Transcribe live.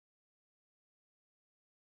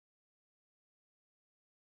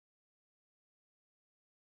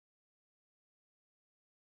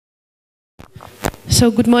So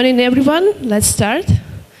good morning, everyone. Let's start.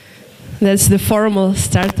 That's the formal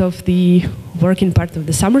start of the working part of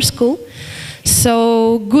the summer school.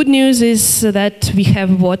 So good news is that we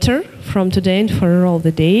have water from today and for all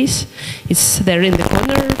the days. It's there in the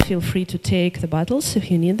corner. Feel free to take the bottles if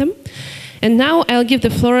you need them. And now I'll give the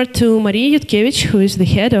floor to Maria Yutkevich, who is the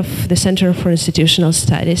head of the Center for Institutional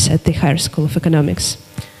Studies at the Higher School of Economics.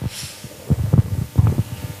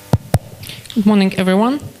 Good morning,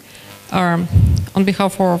 everyone. On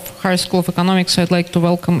behalf of Higher School of Economics, I'd like to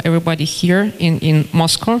welcome everybody here in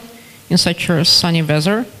Moscow in such a sunny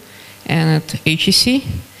weather and at HEC.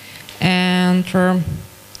 And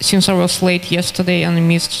since I was late yesterday and I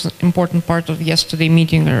missed an important part of yesterday's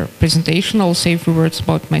meeting or presentation, I'll say a few words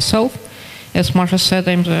about myself. As Masha said,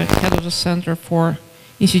 I'm the head of the Center for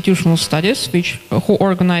Institutional Studies, who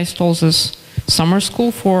organized all this summer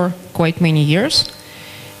school for quite many years.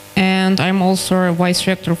 And I'm also a vice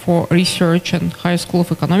rector for research at Higher School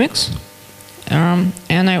of Economics.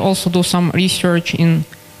 And I also do some research in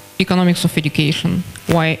economics of education.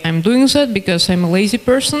 Why I'm doing that? Because I'm a lazy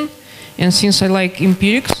person, and since I like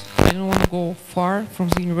empirics, I don't want to go far from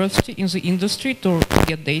the university in the industry to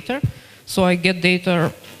get data. So I get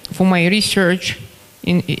data for my research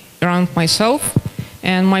around myself,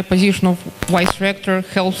 and my position of vice rector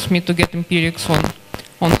helps me to get empirics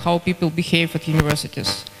on how people behave at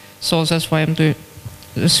universities. So that's why I'm doing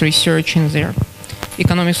this research in there,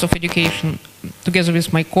 economics of education, together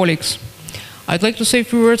with my colleagues. I'd like to say a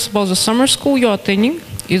few words about the summer school you're attending.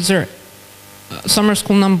 It's the summer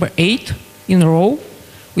school number 8 in a row.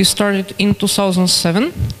 We started in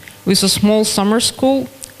 2007 with a small summer school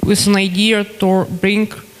with an idea to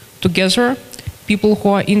bring together people who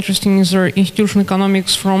are interested in their institutional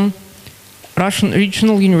economics from Russian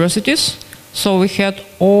regional universities. So we had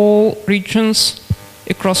all regions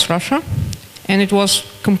across Russia, and it was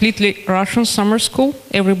completely Russian summer school.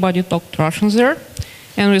 Everybody talked Russian there,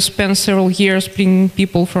 and we spent several years bringing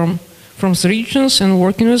people from the regions and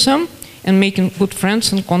working with them and making good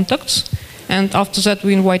friends and contacts. And after that,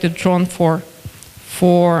 we invited John for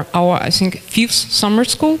our, I think, 5th summer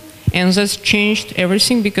school, and that's changed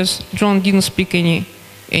everything because John didn't speak any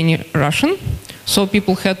Russian, so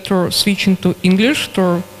people had to switch into English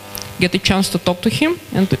to get a chance to talk to him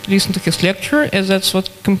and to listen to his lecture, as that's what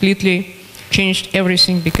completely changed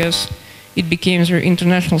everything because it became their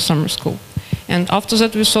international summer school. And after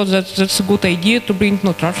that, we thought that that's a good idea to bring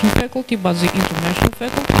not Russian faculty, but the international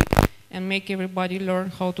faculty and make everybody learn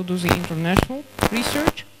how to do the international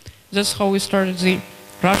research. That's how we started the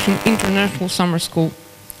Russian International Summer School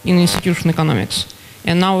in institutional economics.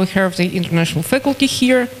 And now we have the international faculty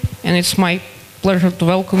here, and it's my pleasure to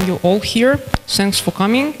welcome you all here. Thanks for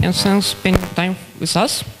coming and thanks for spending time with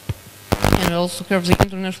us. And we also have the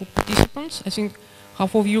international participants. I think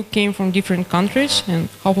half of you came from different countries and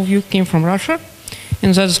half of you came from Russia.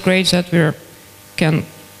 And that's great that we can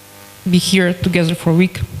be here together for a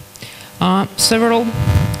week. Several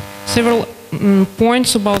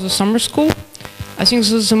points about the summer school. I think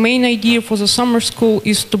the main idea for the summer school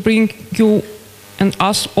is to bring you and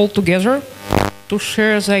us all together to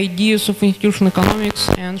share the ideas of institutional economics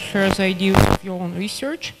and share the ideas of your own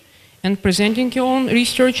research and presenting your own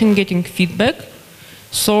research and getting feedback.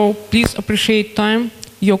 So please appreciate time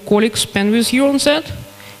your colleagues spend with you on that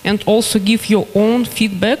and also give your own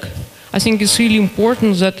feedback. I think it's really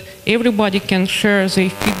important that everybody can share their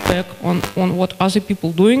feedback on what other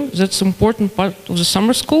people doing. That's an important part of the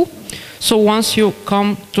summer school. So once you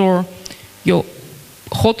come to your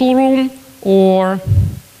hotel room or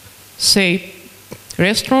say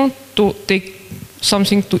restaurant to take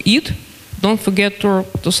something to eat, don't forget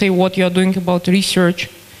to say what you are doing about research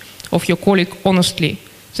of your colleague honestly.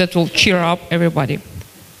 That will cheer up everybody.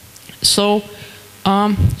 So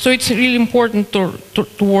it's really important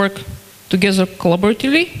to work together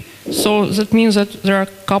collaboratively. So that means that there are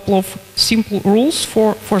a couple of simple rules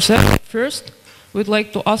for that. First, we'd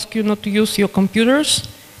like to ask you not to use your computers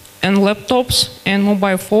and laptops and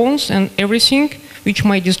mobile phones and everything which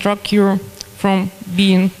might distract you from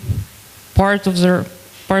being part of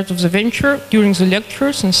the venture during the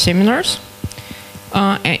lectures and seminars.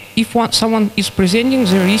 If someone is presenting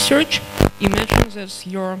the research, imagine that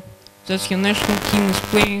your national team is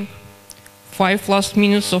playing 5 last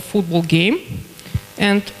minutes of football game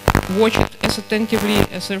and watch it as attentively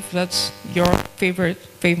as if that's your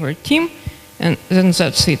favorite team, and then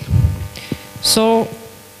that's it. So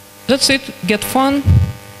that's it. Get fun,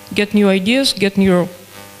 get new ideas, get new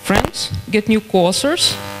friends, get new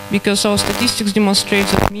co-authors, because our statistics demonstrate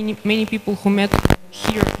that many people who met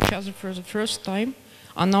here each other for the first time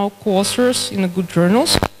are now co-authors in good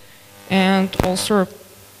journals, and also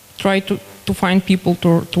try to to find people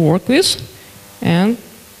to work with. And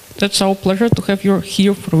that's our pleasure to have you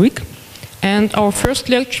here for a week. And our first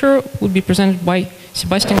lecture will be presented by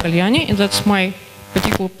S.Galiani, and that's my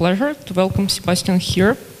particular pleasure to welcome Sebastian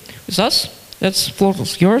here with us. That's floor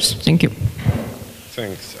is yours. Thank you.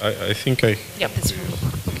 Thanks. I think I... Yeah, that's right.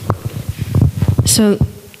 So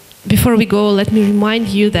before we go, let me remind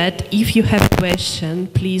you that if you have a question,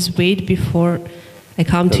 please wait before I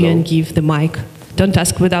come to you and give the mic. Don't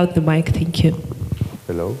ask without the mic. Thank you.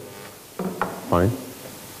 Hello. Fine.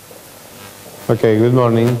 Okay, good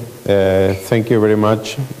morning. Thank you very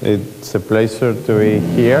much. It's a pleasure to be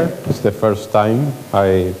here. It's the first time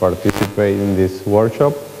I participate in this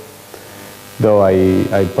workshop, though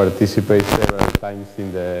I participate several times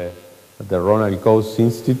in the Ronald Coase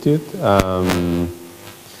Institute.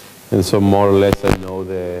 And so more or less I know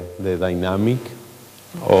the dynamic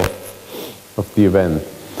of the event.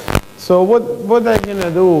 So what I'm going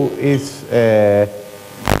to do is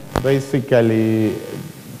basically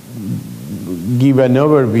give an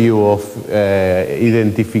overview of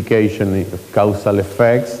identification of causal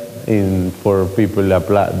effects for people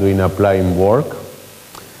doing applying work.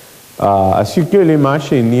 As you can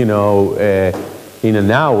imagine, you know, in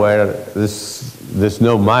an hour, there's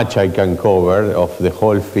not much I can cover of the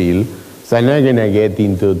whole field. So I'm not going to get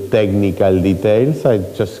into technical details.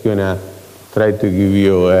 I'm just going to try to give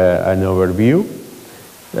you an overview.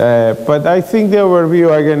 But I think the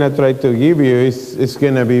overview I'm going to try to give you is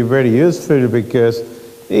going to be very useful because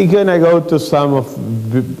it's going to go to some of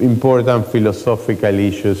the important philosophical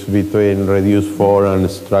issues between reduced form and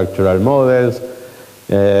structural models.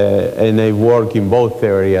 And I work in both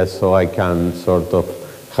areas, so I can sort of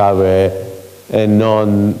have a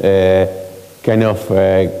kind of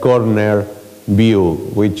corner view,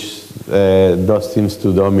 which seems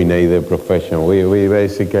to dominate the profession. We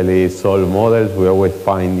basically solve models, we always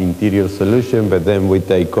find interior solutions, but then we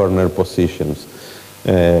take corner positions,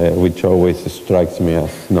 which always strikes me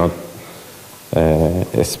as not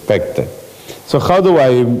expected. So how do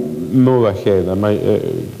I move ahead? Am I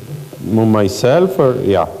move myself or,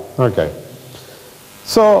 yeah, okay.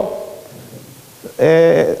 So,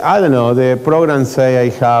 I don't know, the program say I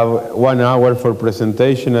have 1 hour for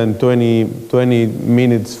presentation and 20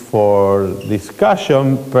 minutes for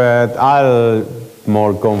discussion, but I'll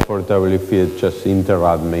more comfortable if you just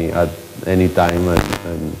interrupt me at any time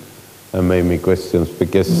and make me questions,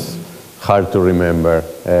 because it's hard to remember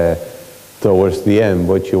towards the end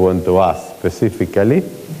what you want to ask specifically.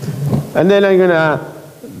 And then I'm going to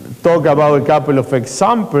talk about a couple of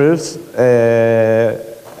examples,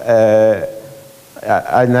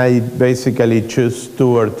 and I basically choose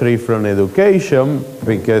 2 or 3 from education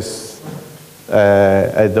because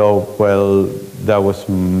I thought, well, that was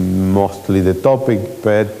mostly the topic,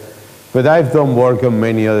 but I've done work on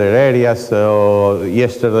many other areas. So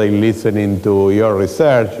yesterday, listening to your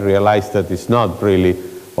research, realized that it's not really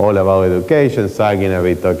all about education, so I'm going to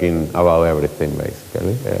be talking about everything,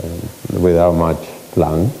 basically, without much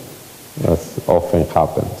plan, as often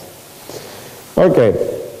happens. Okay.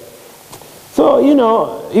 So, you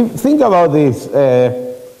know, think about this.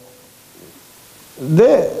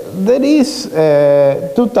 There is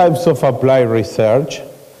 2 types of applied research.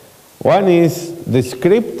 One is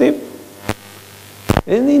descriptive,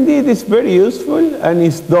 and indeed it's very useful, and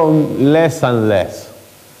it's done less and less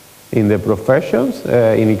in the professions,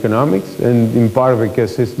 in economics, and in part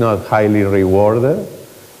because it's not highly rewarded.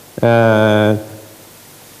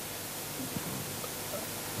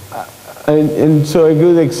 And so a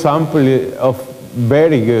good example of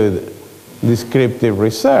very good descriptive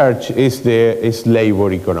research is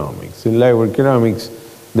labor economics. In labor economics,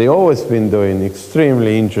 they've always been doing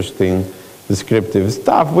extremely interesting descriptive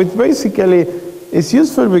stuff, which basically is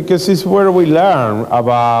useful because it's where we learn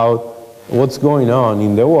about what's going on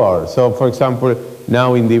in the world. So, for example,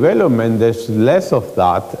 now in development, there's less of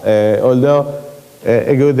that, although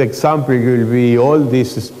a good example will be all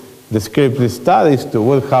these descriptive studies to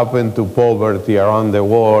what happened to poverty around the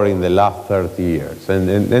world in the last 30 years. And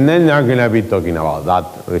then I'm going to be talking about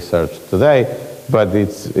that research today, but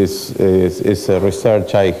it's a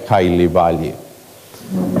research I highly value.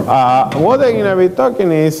 What I'm going to be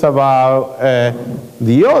talking is about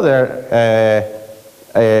the other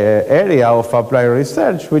area of applied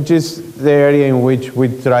research, which is the area in which we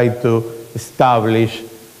try to establish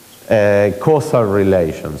causal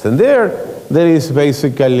relations. And there is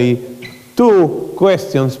basically 2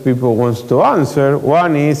 questions people want to answer.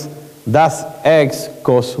 One is, does X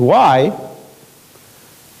cause Y?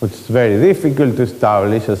 Which is very difficult to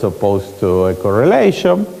establish as opposed to a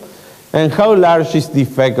correlation. And how large is the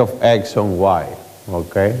effect of X on Y?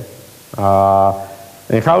 Okay.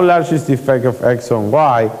 And how large is the effect of X on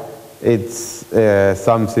Y? It's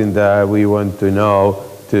something that we want to know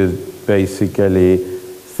to basically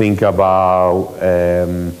think about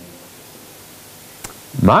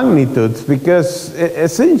magnitudes, because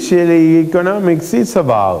essentially economics is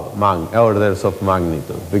about orders of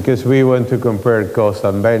magnitude, because we want to compare costs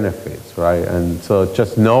and benefits, right? And so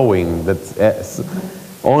just knowing that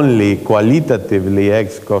only qualitatively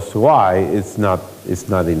X costs Y is not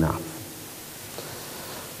enough.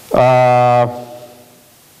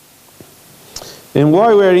 And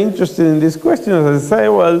why we're interested in this question, as I say,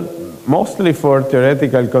 well, mostly for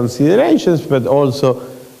theoretical considerations, but also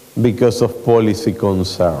because of policy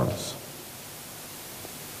concerns.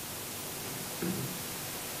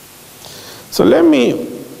 So let me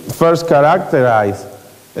first characterize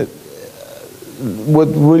what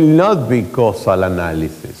will not be causal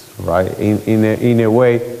analysis, right? In a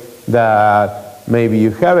way that maybe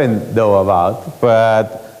you haven't thought about,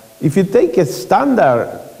 but if you take a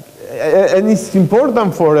standard, and it's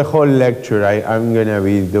important for the whole lecture I'm going to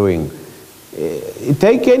be doing,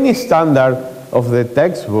 take any standard of the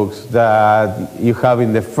textbooks that you have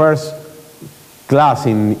in the first class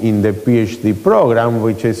in the PhD program,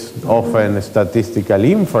 which is often statistical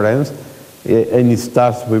inference, and it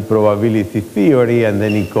starts with probability theory, and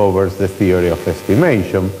then it covers the theory of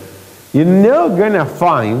estimation. You're not going to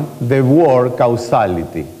find the word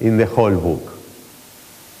causality in the whole book,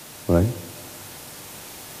 right?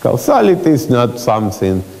 Causality is not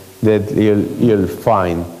something that you'll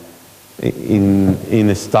find in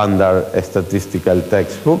a standard statistical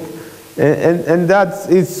textbook, and that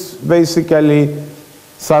is basically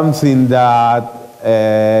something that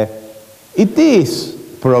it is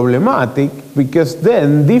problematic, because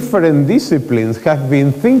then different disciplines have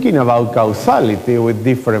been thinking about causality with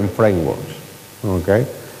different frameworks, okay?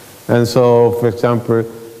 And so, for example,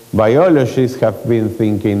 biologists have been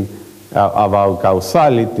thinking about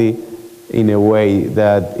causality in a way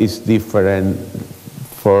that is different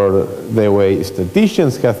for the way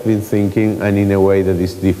statisticians have been thinking, and in a way that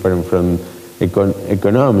is different from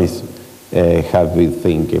economists have been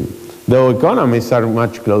thinking. Though economists are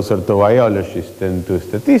much closer to biologists than to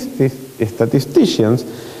statisticians,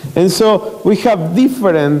 and so we have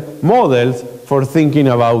different models for thinking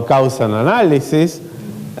about causal analysis,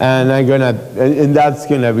 and that's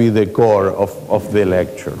gonna be the core of the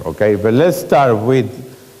lecture, okay? But let's start with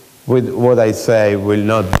what I say will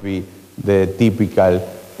not be the typical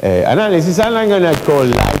analysis, and I'm going to call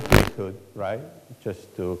likelihood, right?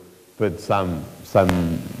 Just to put some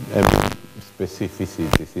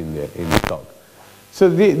specificities in the talk. So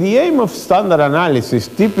the aim of standard analysis,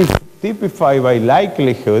 typified by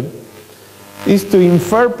likelihood, is to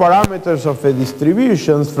infer parameters of a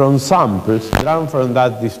distribution from samples drawn from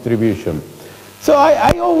that distribution. So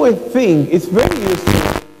I always think it's very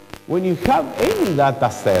useful when you have any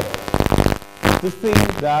data set to think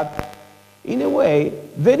that, in a way,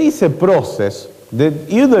 there is a process that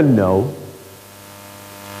you don't know,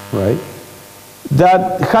 right,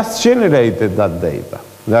 that has generated that data.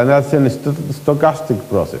 That's a stochastic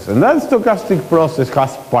process. And that stochastic process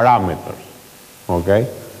has parameters, okay?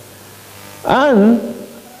 And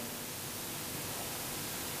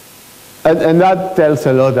that tells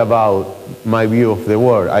a lot about my view of the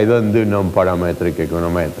world. I don't do non-parametric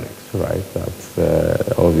econometrics, right? That's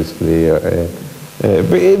obviously,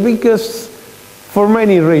 because for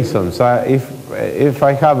many reasons. If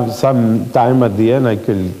I have some time at the end, I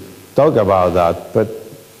could talk about that, but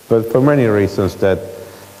for many reasons that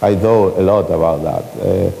I know a lot about that,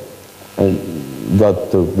 and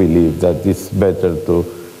not to believe that it's better to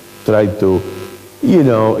try to,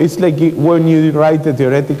 it's like when you write a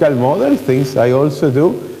theoretical model, things I also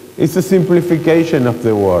do, it's a simplification of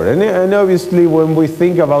the world. And obviously when we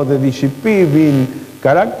think about the DGP being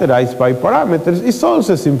characterized by parameters, it's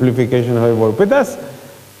also a simplification of the world. But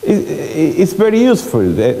it's very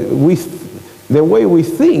useful. The way we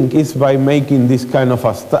think is by making this kind of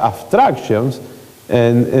abstractions,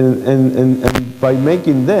 and by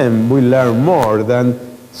making them, we learn more than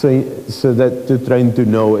so that to trying to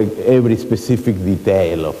know every specific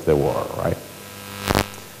detail of the world, right?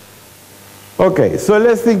 Okay, so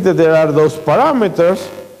let's think that there are those parameters,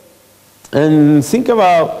 and think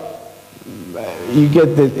about, you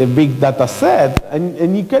get a big data set,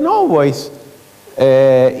 and you can always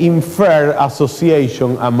infer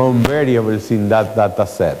association among variables in that data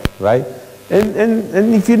set, right?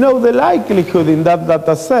 And if you know the likelihood in that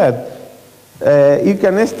data set, you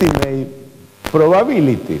can estimate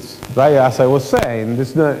probabilities, right? As I was saying,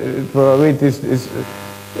 there's no probabilities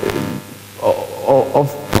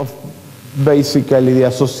of basically the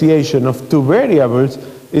association of two variables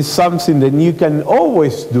is something that you can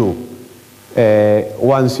always do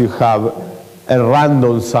once you have a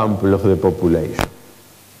random sample of the population.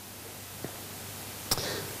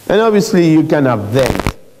 And obviously you can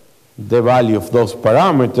update the value of those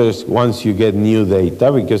parameters once you get new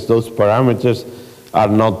data, because those parameters are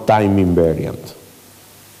not time invariant.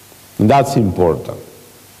 And that's important.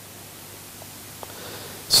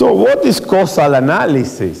 So what is causal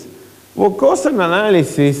analysis? Well, causal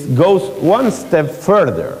analysis goes one step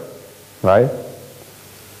further, right?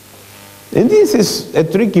 And this is a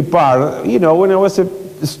tricky part. You know, when I was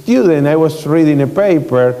a student, I was reading a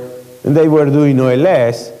paper, and they were doing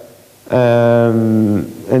OLS, and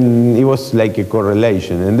it was like a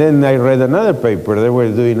correlation. And then I read another paper, they were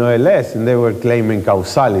doing OLS, and they were claiming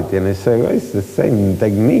causality. And I said, well, it's the same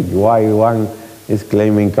technique. Why one is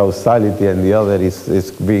claiming causality and the other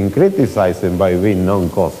is being criticized by being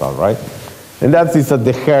non-causal, right? And that is at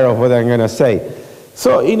the heart of what I'm going to say.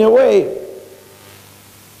 So in a way,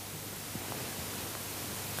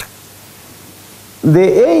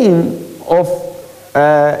 the aim of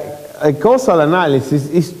a causal analysis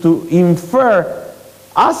is to infer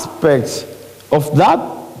aspects of that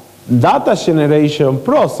data generation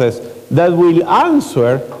process that will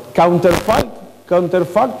answer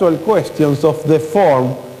counterfactual questions of the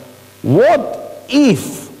form, what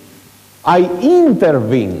if I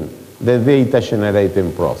intervene the data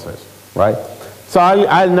generating process, right? So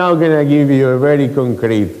I'm now going to give you a very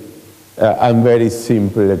concrete and very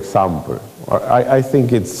simple example. I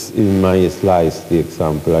think it's in my slides, the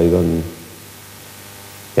example. I don't,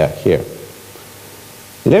 yeah, here.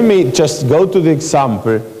 Let me just go to the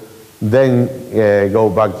example, then go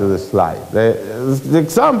back to the slide. The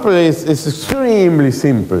example is extremely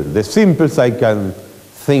simple, the simplest I can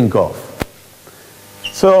think of.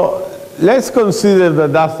 So let's consider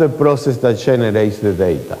that that's the process that generates the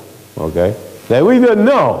data, okay? That we don't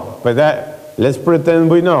know, but let's pretend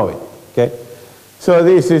we know it, okay? So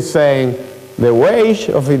this is saying the wage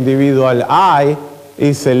of individual I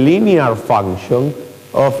is a linear function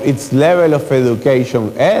of its level of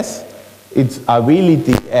education S, its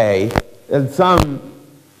ability A, and some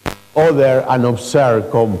other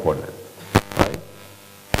unobserved component. Right?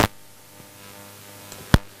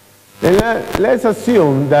 And let's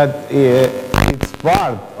assume that it's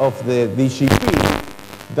part of the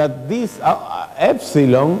DGP, that this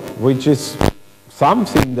epsilon, which is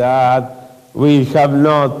something that we have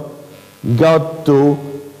not got to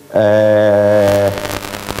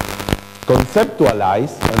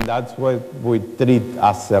conceptualize, and that's what we treat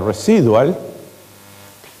as a residual.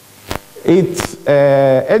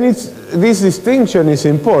 This distinction is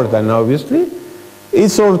important, obviously.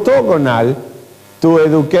 It's orthogonal to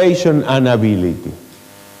education and ability.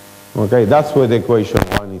 Okay, that's what equation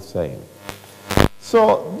 1 is saying.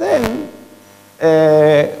 So then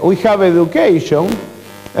we have education,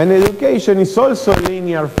 and education is also a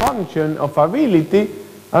linear function of ability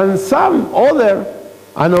and some other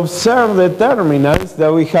unobserved determinants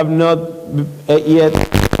that we have not yet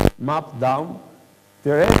mapped down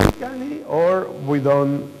theoretically, or we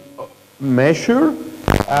don't measure,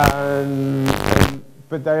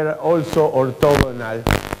 but they are also orthogonal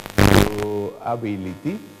to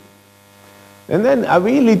ability. And then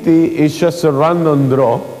ability is just a random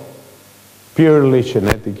draw, purely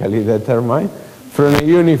genetically determined, from a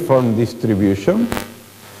uniform distribution.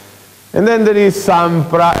 And then there is some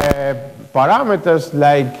parameters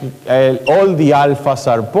like all the alphas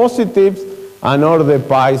are positives and all the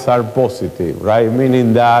pi's are positive, right?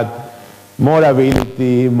 Meaning that more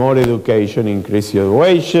ability, more education increase your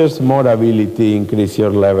wages, more ability increase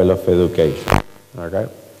your level of education, okay?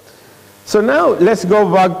 So now let's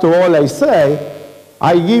go back to all I say.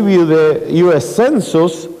 I give you the US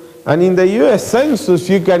Census, and in the US Census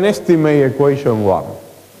you can estimate equation 1,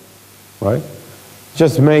 right?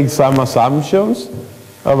 Just make some assumptions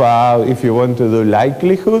about if you want to do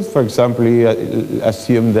likelihood. For example, you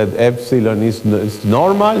assume that epsilon is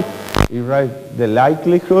normal, you write the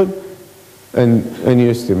likelihood and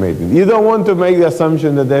you estimate it. You don't want to make the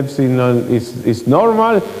assumption that epsilon is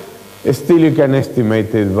normal, still you can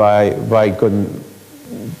estimate it by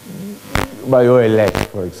OLS,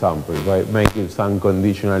 for example, by making some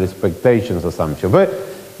conditional expectations assumption. But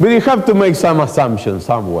you have to make some assumptions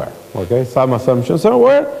somewhere, okay? Some assumptions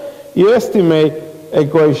somewhere. You estimate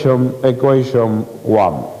equation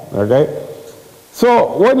 1, okay?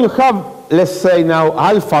 So when you have, let's say now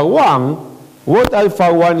alpha 1, what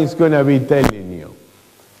alpha 1 is going to be telling you?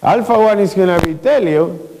 Alpha 1 is going to be telling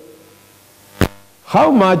you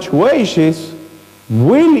how much wages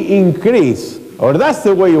will increase, or that's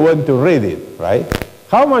the way you want to read it, right?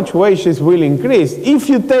 How much wages will increase if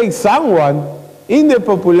you take someone in the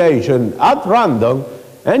population at random,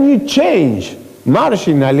 and you change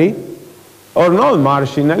marginally, or not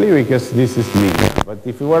marginally, because this is linear. But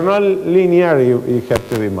if it were not linear, you have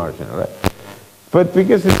to be marginal, right? But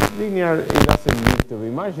because it's linear, it doesn't need to be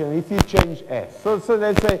marginal if you change S. So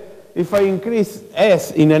let's say if I increase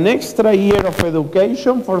S in an extra year of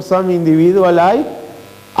education for some individual I,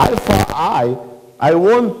 alpha I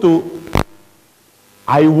want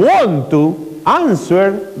to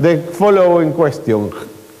answer the following question.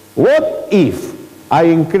 What if I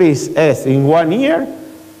increase S in 1 year?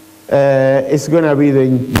 It's going to be the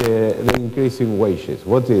increase in wages.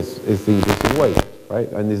 What is the increase in wages, right?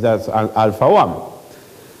 And that's alpha 1.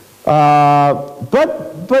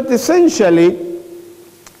 But essentially,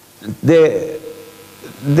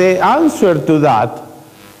 the answer to that,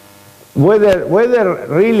 whether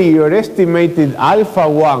really your estimated alpha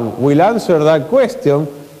 1 will answer that question,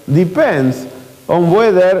 depends on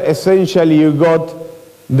whether essentially you got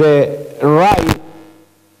the right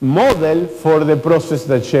model for the process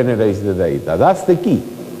that generates the data. That's the key.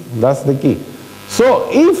 That's the key. So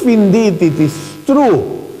if indeed it is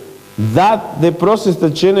true that the process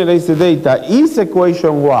that generates the data is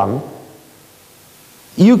equation 1,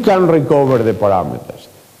 you can recover the parameters.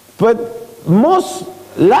 But most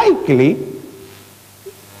likely,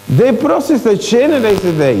 the process that generates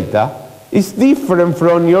the data is different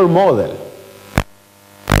from your model.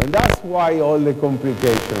 And that's why all the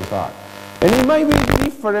complications are. And it might be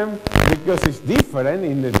different because it's different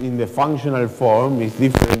in the functional form, it's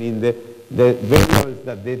different in the variables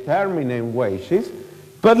that determine wages.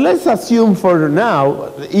 But let's assume for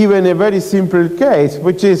now, even a very simple case,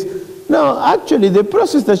 which is, no, actually the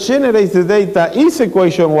process that generates the data is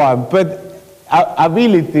equation 1, but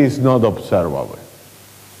ability is not observable,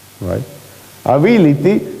 right?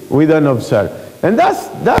 Ability, we don't observe. And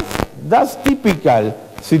that's typical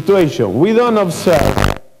situation. We don't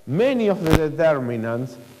observe many of the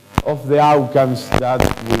determinants of the outcomes that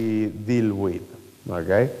we deal with,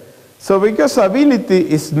 okay? So because ability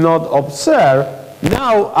is not observed,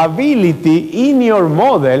 now ability in your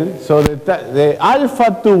model, so the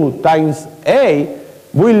alpha 2 times A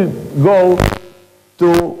will go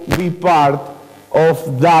to be part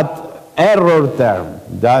of that error term.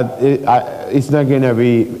 That it's not going to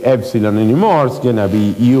be epsilon anymore, it's going to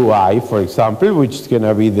be UI, for example, which is going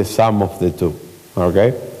to be the sum of the two,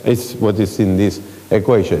 okay? It's what is in this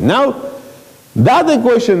equation. Now, that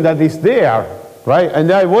equation that is there, right,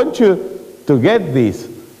 and I want you to get this,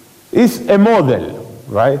 is a model,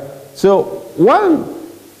 right? So one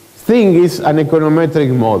thing is an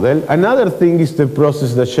econometric model, another thing is the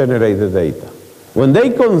process that generates the data. When they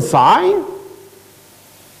consign,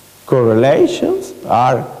 correlations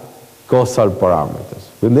are causal parameters.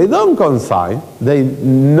 When they don't consign, they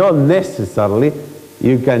not necessarily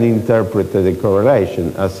you can interpret the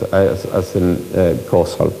correlation as a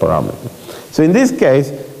causal parameter. So in this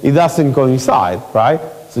case, it doesn't coincide, right?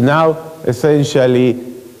 So now, essentially,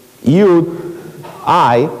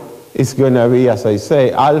 I is going to be, as I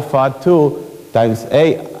say, alpha 2 times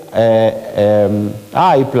I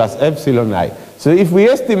plus epsilon I. So if we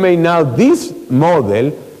estimate now this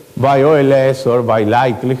model by OLS or by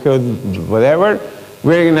likelihood, whatever,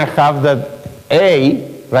 we're going to have that A.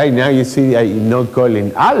 Right now, you see, I'm not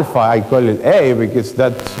calling alpha, I call it A because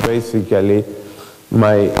that's basically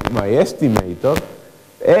my estimator.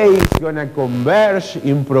 A is going to converge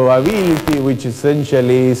in probability, which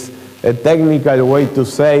essentially is a technical way to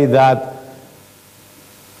say that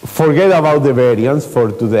forget about the variance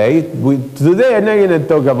for today. Today, I'm not going to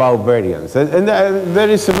talk about variance. And there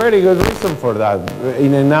is a very good reason for that.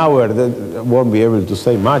 In an hour, that won't be able to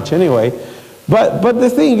say much anyway. But the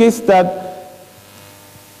thing is that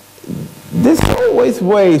there's always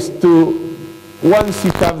ways to, once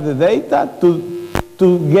you have the data,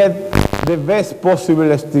 to get the best possible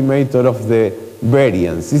estimator of the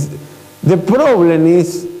variance. The problem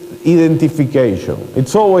is identification.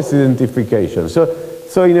 It's always identification.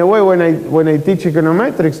 So in a way, when I teach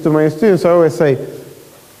econometrics to my students, I always say,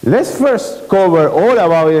 let's first cover all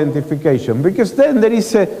about identification, because then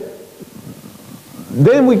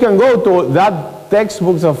then we can go to that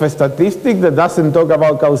textbooks of statistics that doesn't talk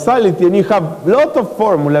about causality, and you have a lot of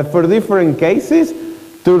formulas for different cases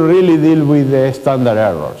to really deal with the standard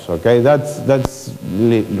errors, okay? That's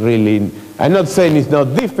really, I'm not saying it's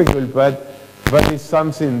not difficult, but it's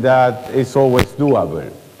something that is always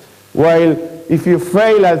doable. While if you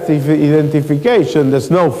fail at identification,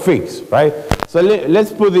 there's no fix, right? So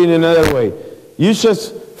let's put it in another way. You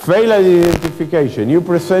just fail at identification. You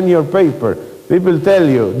present your paper. People tell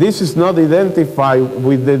you, this is not identified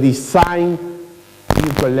with the design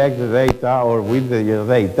you collect the data or with your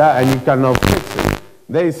data, and you cannot fix it.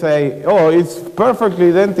 they say, oh, it's perfectly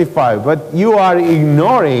identified, but you are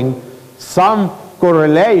ignoring some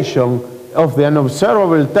correlation of the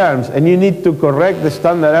unobservable terms, and you need to correct the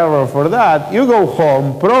standard error for that. You go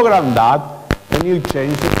home, program that, and you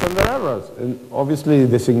change the standard errors. And obviously,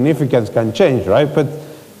 the significance can change, right?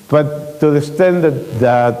 But to the extent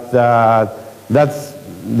that that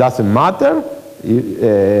doesn't matter,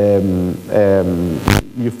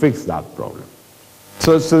 you fix that problem.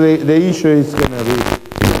 So the issue is going to be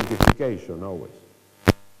identification always.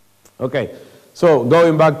 Okay, so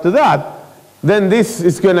going back to that, then this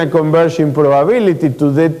is going to converge in probability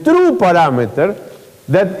to the true parameter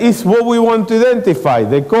that is what we want to identify,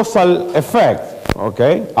 the causal effect,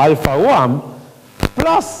 okay, alpha 1,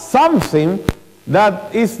 plus something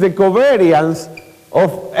that is the covariance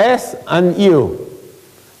of S and U,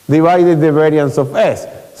 divided the variance of S.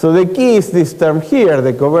 So the key is this term here,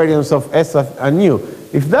 the covariance of S and U.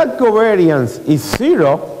 If that covariance is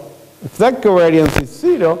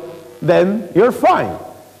 0, then you're fine.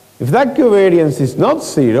 If that covariance is not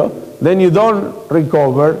 0, then you don't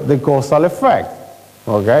recover the causal effect,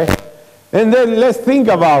 okay? And then let's think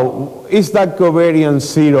about, is that covariance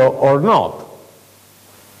 0 or not,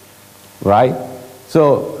 right?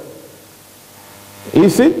 So,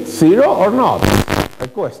 is it 0 or not? A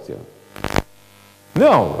question.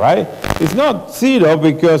 No, right? It's not 0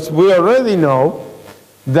 because we already know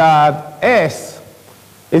that S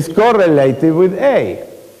is correlated with A.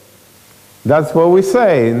 That's what we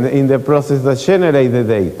say in the process that generates the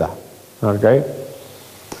data, okay?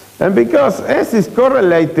 And because S is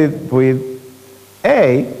correlated with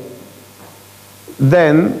A,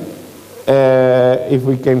 then if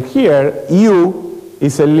we came here, U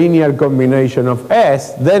is a linear combination of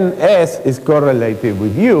S, then S is correlated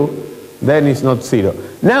with U, then it's not 0.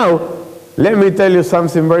 Now, let me tell you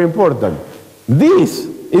something very important. This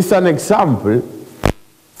is an example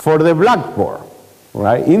for the blackboard.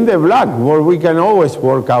 Right? In the blackboard, we can always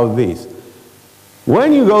work out this.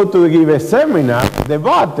 When you go to give a seminar, the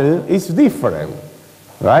battle is different,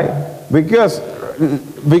 right? Because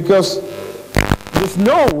there's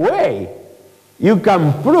no way you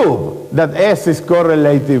can prove that S is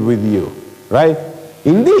correlated with U, right?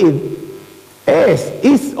 Indeed, S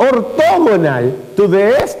is orthogonal to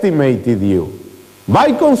the estimated U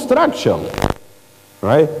by construction,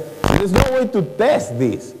 right? There's no way to test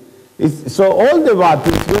this. So all the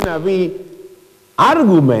battle is going to be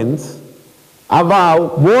arguments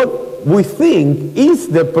about what we think is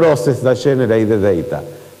the process that generates the data.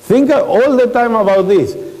 Think all the time about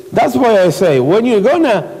this. That's why I say, when you're going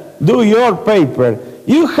to do your paper,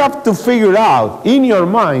 you have to figure out in your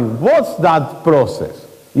mind, what's that process?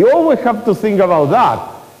 You always have to think about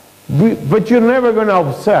that, but you're never going to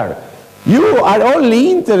observe. You are only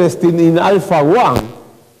interested in alpha 1.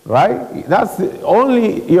 Right? That's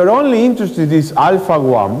you're only interested in alpha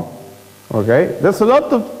 1, okay? There's a lot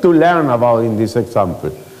to learn about in this example.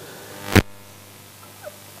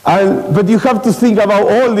 But you have to think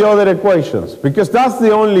about all the other equations, because that's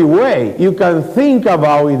the only way you can think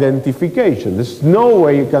about identification. There's no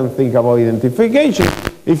way you can think about identification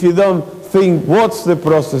if you don't think what's the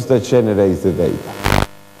process that generates the data.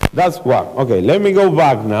 That's one. Okay, let me go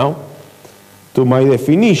back now to my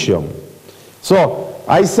definition. So,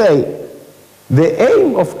 I say, the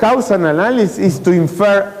aim of causal analysis is to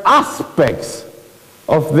infer aspects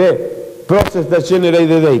of the process that generates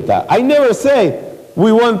the data. I never say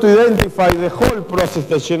we want to identify the whole process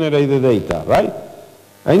that generates the data, right?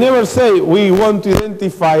 I never say we want to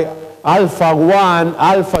identify alpha 1,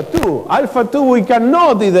 alpha 2. Alpha 2 we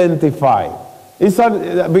cannot identify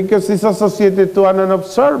because it's associated to an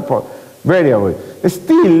unobserved variable.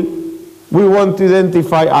 Still, we want to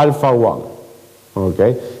identify alpha 1.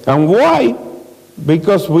 Okay, and why?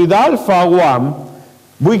 Because with alpha 1,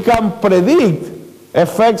 we can predict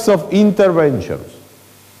effects of interventions.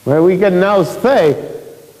 Where we can now say,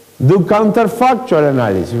 do counterfactual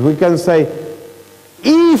analysis. We can say,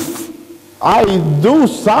 if I do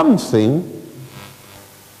something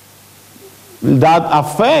that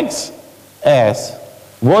affects S,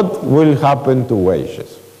 what will happen to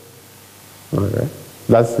wages? Okay,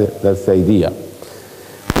 that's the idea.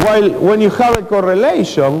 While when you have a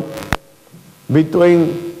correlation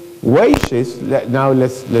between wages, now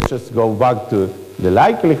let's just go back to the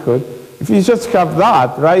likelihood. If you just have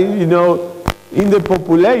that, right, you know, in the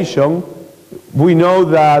population, we know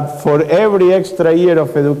that for every extra year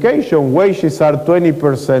of education, wages are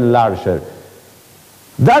 20% larger.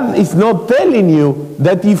 That is not telling you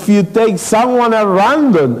that if you take someone at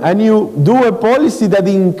random and you do a policy that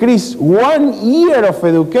increases 1 year of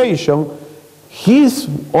education, his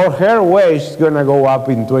or her wage is going to go up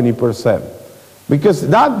in 20%. because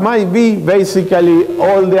that might be basically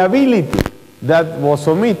all the ability that was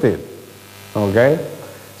omitted, okay?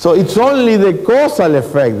 So it's only the causal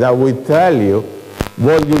effect that will tell you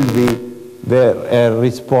what will be the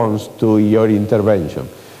response to your intervention.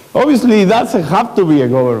 Obviously, it doesn't have to be a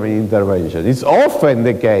government intervention. It's often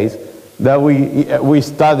the case that we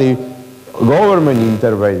study government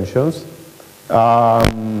interventions.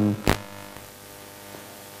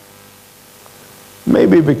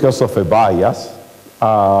 Maybe because of a bias,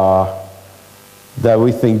 that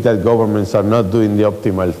we think that governments are not doing the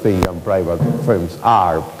optimal thing and private firms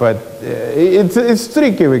are. But it's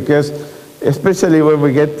tricky because, especially when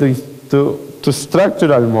we get to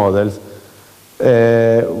structural models,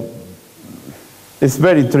 it's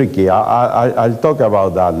very tricky. I'll talk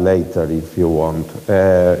about that later if you want,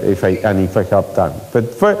 if I have time.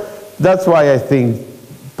 But that's why I think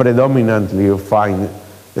predominantly you find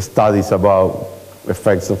studies about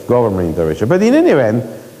effects of government intervention. But in any event,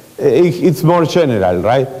 it's more general,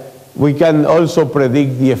 right? We can also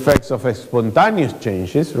predict the effects of spontaneous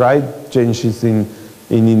changes, right? Changes in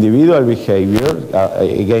individual behavior,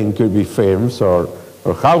 again, could be firms or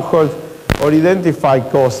households, or identify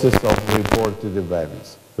causes of reported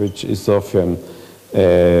events, which is often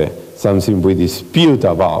something we dispute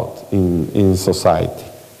about in society.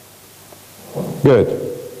 Good.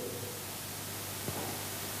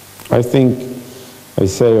 I think I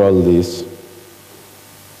say all this.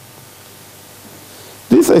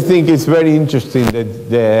 This, I think, is very interesting that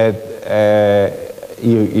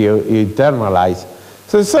you internalize.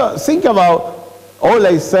 So think about, all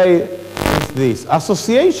I say is this: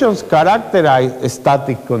 associations characterize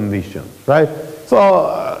static conditions, right?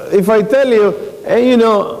 So if I tell you, you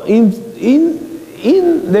know, in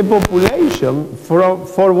the population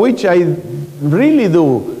for which I really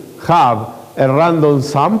do have a random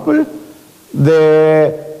sample,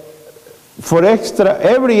 for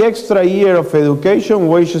every extra year of education,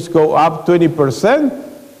 wages go up 20%.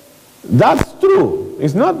 That's true.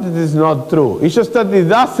 It's not that it's not true. It's just that it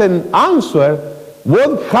doesn't answer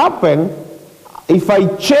what happens if I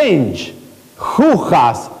change who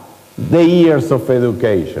has the years of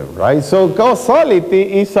education, right? So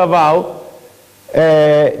causality is about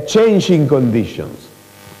changing conditions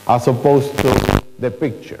as opposed to the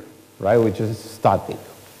picture, right, which is static.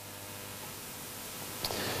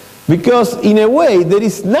 Because in a way, there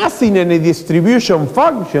is nothing in a distribution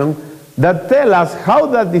function that tells us how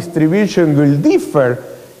that distribution will differ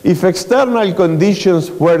if external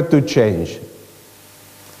conditions were to change,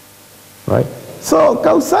 right? So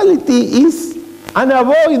causality is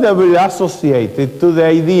unavoidably associated to the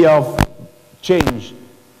idea of change,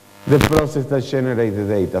 the process that generates the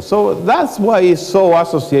data. So that's why it's so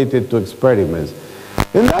associated to experiments.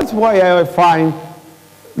 And that's why I find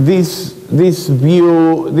this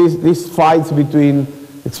fights between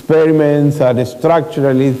experiments and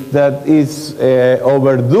structuralists that is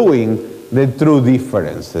overdoing the true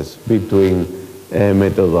differences between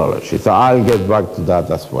methodologies. So I'll get back to that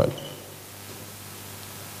as well.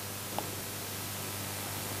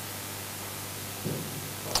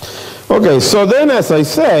 Okay, so then, as I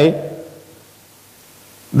say,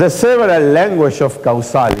 the several language of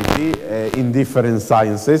causality in different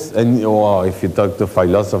sciences, and if you talk to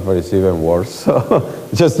philosophers, it's even worse, so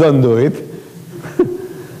just don't do it.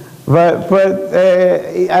 but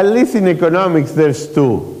at least in economics, there's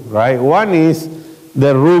two, right? One is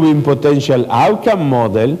the Rubin potential outcome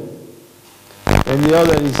model, and the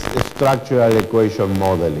other is structural equation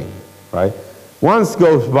modeling, right? One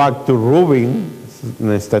goes back to Rubin,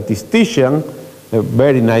 a statistician, a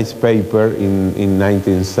very nice paper in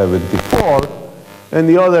 1974, and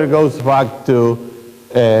the other goes back to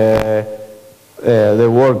the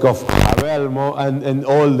work of Abelmo and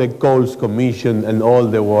all the Coles Commission and all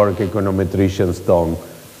the work econometricians done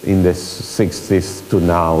in the 60s to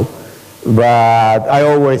now. But I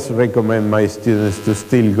always recommend my students to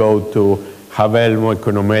still go to Abelmo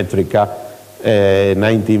Econometrica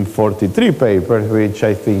 1943 paper, which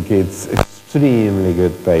I think it's extremely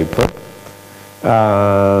good paper.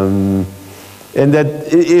 And that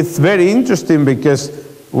it's very interesting because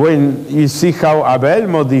when you see how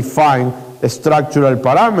Abelmo defined structural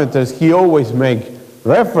parameters, he always makes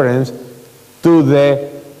reference to the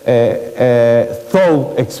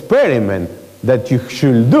thought experiment that you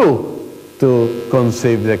should do to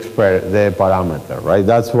conceive the parameter, right?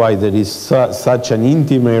 That's why there is such an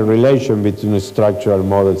intimate relation between structural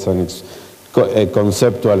models and its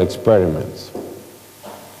conceptual experiments.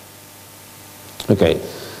 Okay,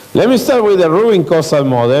 let me start with the Rubin causal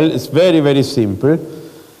model. It's very, very simple.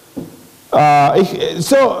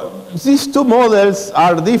 So these two models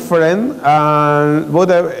are different, but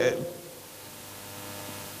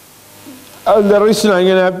The reason I'm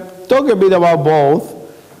going to talk a bit about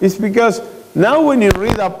both is because now when you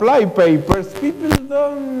read applied papers, people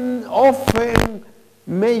don't often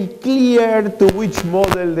make clear to which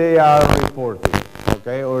model they are reporting,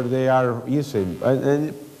 okay, or they are using.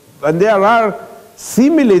 And there are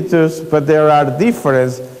similitudes, but there are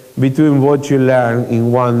differences between what you learn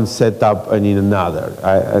in one setup and in another.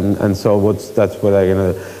 And so that's what I'm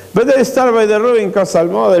going to do. But I start by the Rubin causal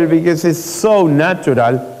model because it's so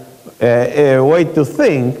natural a way to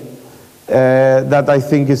think that I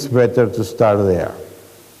think it's better to start there.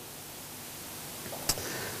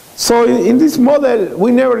 So in this model,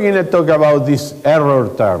 we're never going to talk about this error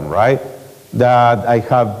term, right, that I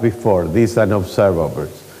have before, these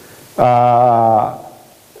unobservables.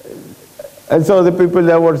 And so the people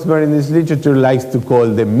that work more in this literature likes to call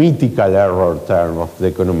the mythical error term of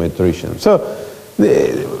the econometrician. So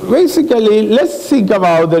basically, let's think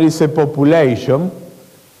about there is a population,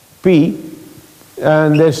 P,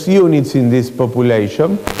 and there's units in this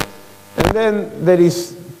population, and then there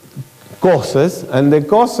is causes, and the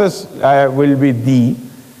causes will be D,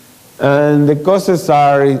 and the causes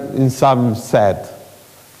are in some set,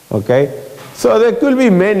 okay? So there could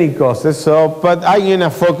be many causes, but I'm going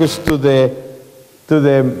to focus to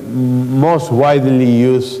the most widely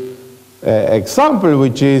used example,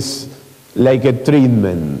 which is like a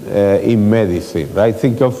treatment in medicine, right?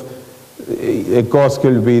 Think of a cause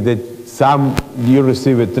could be that you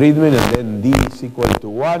receive a treatment and then D is equal to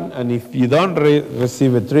 1, and if you don't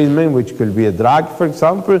receive a treatment, which could be a drug, for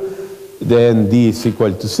example, then D is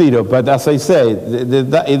equal to 0. But as I say,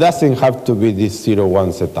 it doesn't have to be this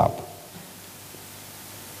 0-1 setup.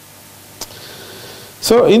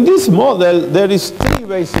 So in this model, there is three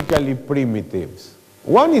basically primitives.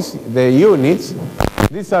 One is the units.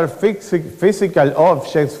 These are physical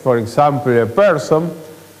objects, for example, a person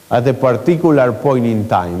at a particular point in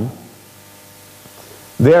time.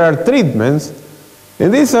 There are treatments,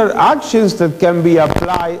 and these are actions that can be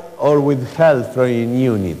applied or withheld from a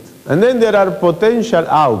unit. And then there are potential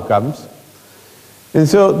outcomes. And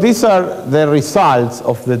so these are the results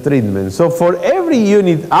of the treatment. So for every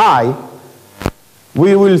unit I,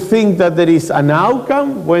 we will think that there is an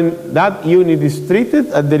outcome when that unit is treated,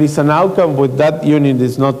 and there is an outcome when that unit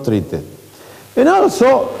is not treated. And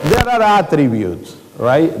also, there are attributes,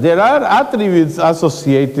 right? There are attributes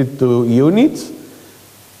associated to units,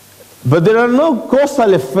 but there are no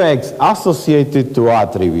causal effects associated to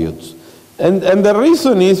attributes. And the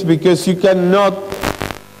reason is because you cannot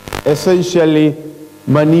essentially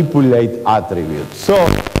manipulate attributes. So,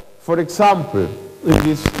 for example, if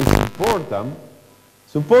this is important,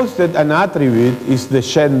 suppose that an attribute is the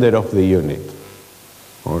gender of the unit,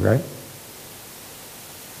 okay?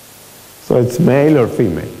 So it's male or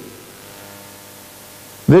female.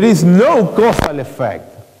 There is no causal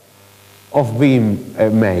effect of being a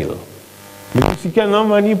male because you cannot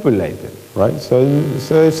manipulate it, right? So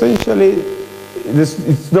essentially,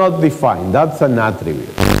 it's not defined. That's an attribute.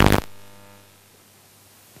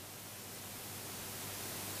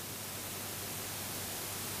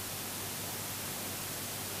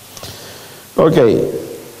 Okay,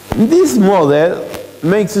 this model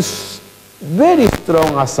makes a very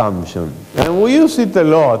strong assumption, and we use it a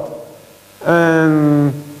lot,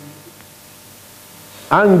 and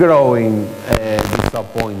I'm growing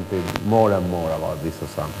disappointed more and more about this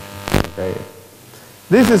assumption, okay?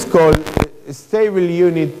 This is called a stable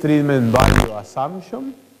unit treatment value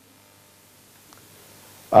assumption,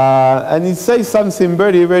 and it says something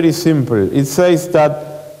very, very simple. It says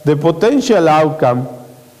that the potential outcome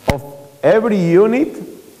of every unit,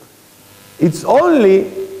 it's only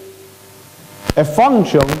a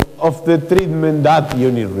function of the treatment that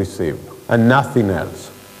unit received and nothing else,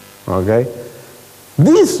 okay?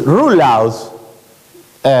 This rules out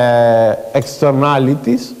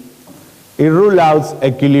externalities, it rules out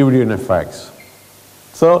equilibrium effects.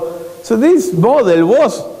 So this model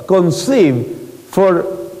was conceived for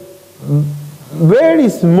very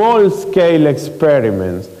small scale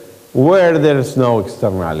experiments where there's no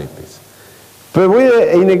externalities. But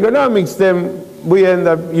in economics, then we end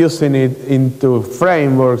up using it into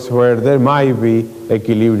frameworks where there might be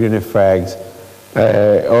equilibrium effects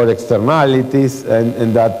or externalities,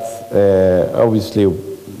 and that's obviously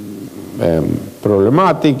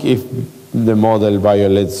problematic if the model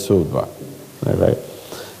violates SUDVA. Right?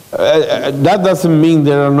 That doesn't mean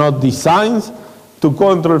there are not designs to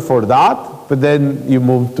control for that, but then you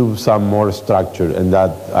move to some more structure, and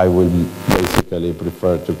that I will basically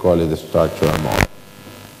prefer to call it a structural model.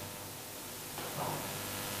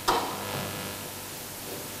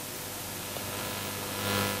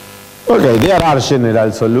 Okay, there are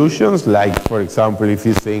general solutions, like, for example, if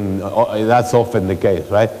you think, that's often the case,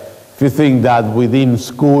 right? If you think that within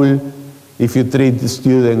school, if you treat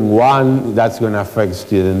student 1, that's going to affect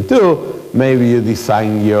student 2, maybe you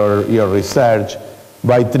design your research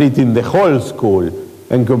by treating the whole school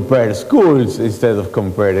and compare schools instead of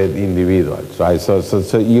comparing individuals, right?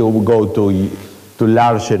 So you go to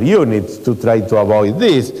larger units to try to avoid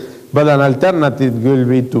this, but an alternative will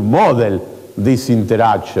be to model this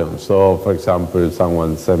interaction. So, for example,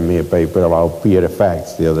 someone sent me a paper about peer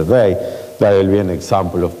effects the other day. That will be an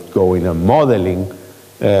example of going and modeling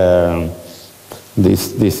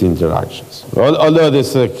these interactions. Although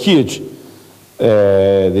there's a huge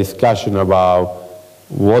discussion about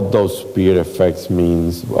what those peer effects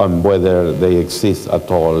means and whether they exist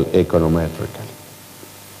at all econometrically.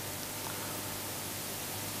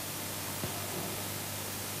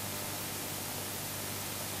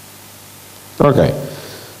 Okay,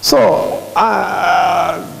 so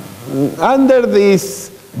under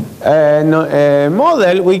this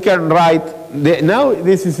model, we can write, now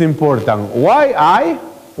this is important, yi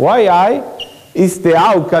is the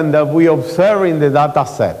outcome that we observe in the data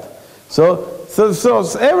set. So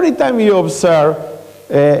every time you observe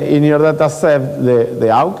in your data set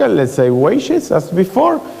the outcome, let's say wages as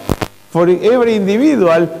before, for every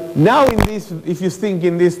individual, now in this, if you think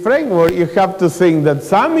in this framework, you have to think that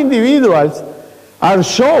some individuals are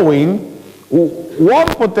showing one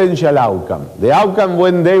potential outcome, the outcome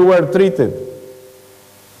when they were treated,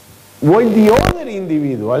 while the other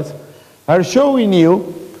individuals are showing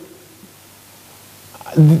you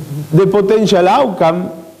the potential outcome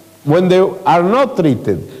when they are not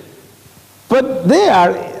treated. But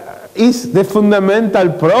there is the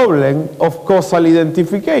fundamental problem of causal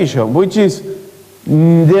identification, which is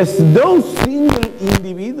there's no single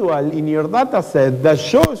individual in your data set that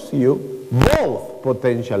shows you both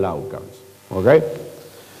potential outcomes. Okay?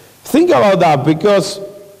 Think about that, because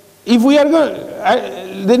if we are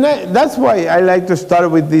going, that's why I like to start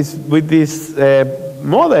with this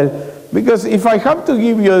model, because if I have to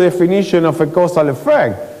give you a definition of a causal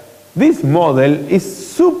effect, this model is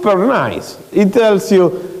super nice. It tells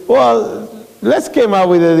you, well, let's come up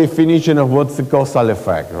with a definition of what's the causal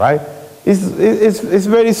effect, right? It's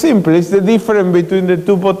very simple. It's the difference between the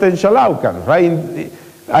two potential outcomes, right?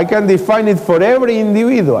 I can define it for every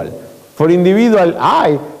individual. For individual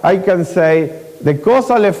I can say the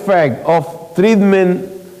causal effect of treatment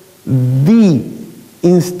D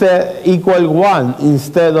equal 1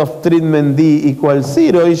 instead of treatment D equals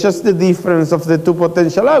 0 is just the difference of the two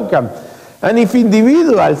potential outcomes. And if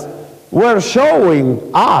individuals were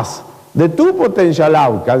showing us the two potential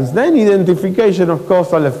outcomes, then identification of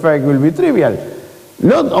causal effect will be trivial.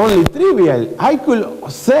 Not only trivial, I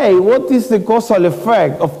could say what is the causal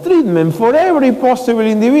effect of treatment for every possible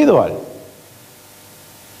individual.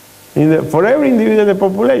 For every individual in the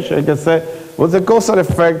population, I can say, well, the causal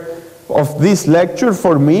effect of this lecture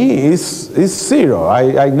for me is 0.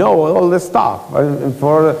 I know all the stuff. And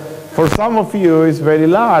for some of you, it's very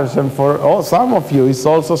large, and for some of you, it's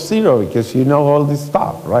also 0 because you know all this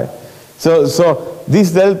stuff, right? So this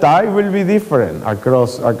delta I will be different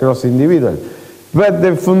across individuals. But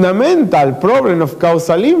the fundamental problem of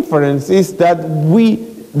causal inference is that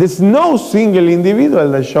there's no single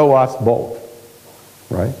individual that shows us both,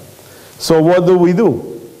 right? So what do we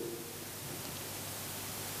do?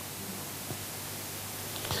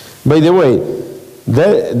 By the way,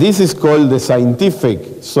 this is called the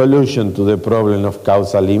scientific solution to the problem of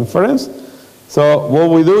causal inference. So what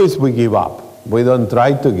we do is we give up. We don't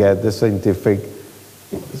try to get the scientific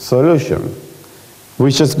solution.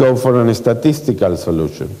 We just go for a statistical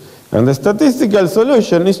solution. And the statistical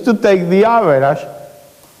solution is to take the average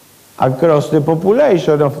across the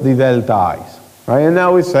population of the delta i's. Right? And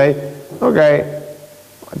now we say, okay,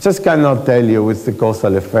 I just cannot tell you what's the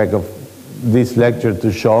causal effect of this lecture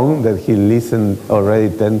to Sean that he listened already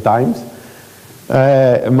 10 times.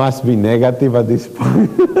 It must be negative at this point,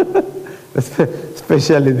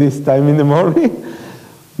 especially this time in the morning.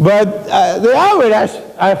 But the average,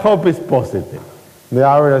 I hope, is positive. The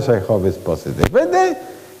average, I hope, is positive. But then,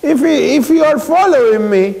 if you are following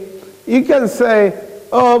me, you can say,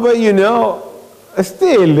 oh, but you know,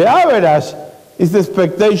 still, the average is the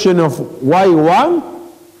expectation of Y1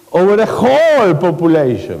 over the whole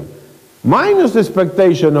population, minus the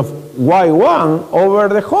expectation of Y1 over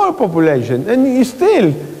the whole population. And you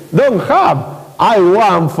still don't have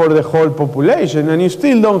I1 for the whole population, and you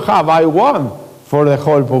still don't have I1 for the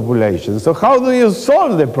whole population. So how do you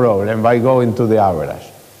solve the problem by going to the average?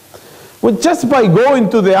 Well, just by going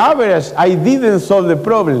to the average, I didn't solve the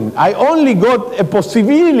problem. I only got a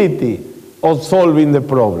possibility of solving the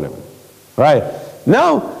problem. right?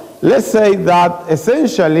 Now, let's say that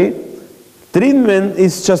essentially treatment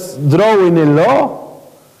is just drawing a law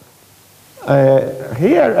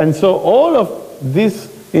here, and so all of these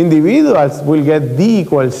individuals will get D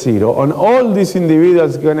equals 0, and all these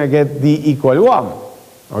individuals are going to get D equal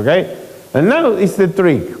 1, okay? And now it's the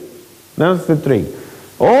trick. Now it's the trick.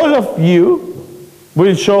 All of you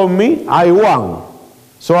will show me I1.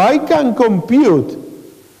 So I can compute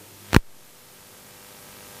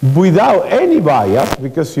without any bias,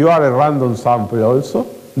 because you are a random sample also,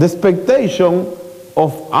 the expectation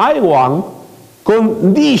of I1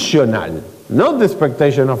 conditional, not the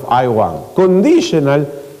expectation of I1, conditional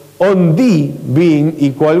on D being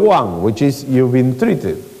equal 1, which is you've been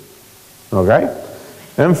treated, okay?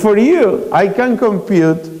 And for you, I can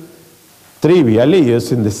compute trivially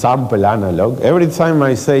using the sample analog. Every time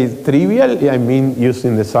I say trivial, I mean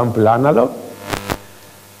using the sample analog.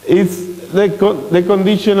 It's the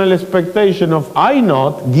conditional expectation of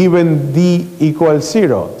I0 given D equals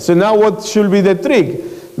 0. So now what should be the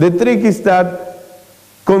trick? The trick is that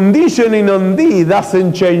conditioning on D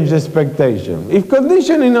doesn't change the expectation. If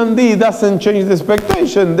conditioning on D doesn't change the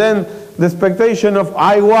expectation, then the expectation of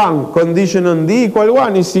I1 condition on D equal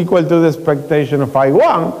 1 is equal to the expectation of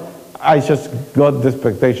I1. I just got the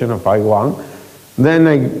expectation of I1. Then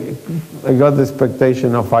I got the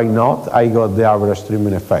expectation of I0. I got the average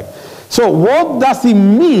treatment effect. So what does it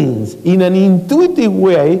mean in an intuitive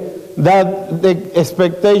way that the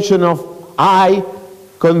expectation of I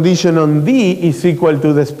condition on D is equal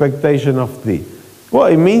to the expectation of D? Well,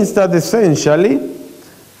 it means that essentially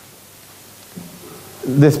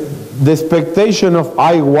the expectation of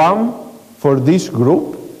I1 for this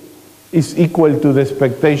group is equal to the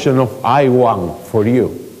expectation of I1 for you.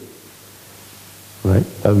 Right?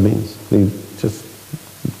 That means they just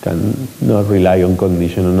cannot rely on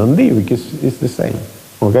conditioning on D because it's the same.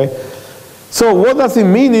 Okay? So what does it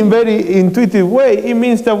mean in very intuitive way? It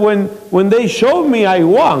means that when they show me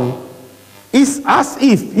I1, it's as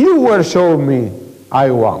if you were showing me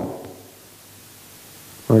I1.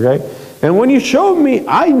 Okay? And when you show me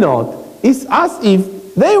I0, it's as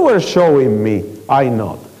if they were showing me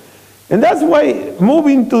I0. And that's why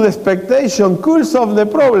moving to the expectation could solve the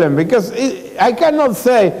problem, because I cannot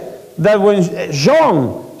say that when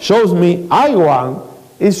Jean shows me I1,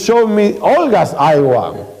 it's showing me Olga's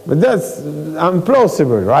I1. But that's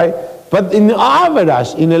implausible, right? But in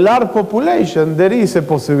average, in a large population, there is a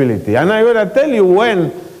possibility. And I'm going to tell you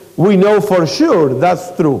when we know for sure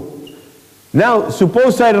that's true. Now,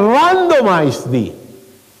 suppose I randomize D,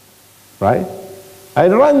 right? I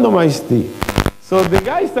randomize D. So the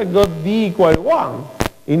guys that got D equal 1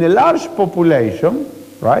 in a large population,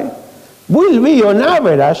 right, will be on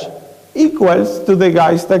average equals to the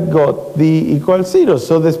guys that got D equal 0.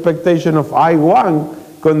 So the expectation of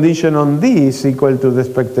I1 condition on D is equal to the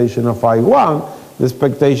expectation of I1. The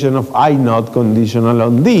expectation of I0 conditional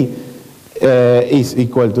on D is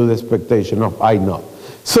equal to the expectation of I0.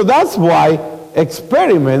 So that's why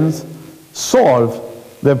experiments solve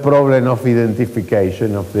the problem of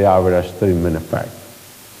identification of the average treatment effect.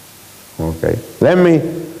 Okay, let me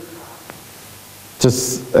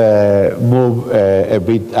just move a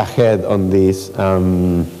bit ahead on this.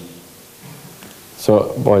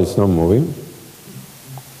 So, boy, it's not moving.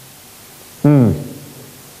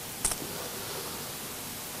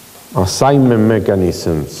 Assignment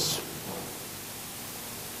mechanisms.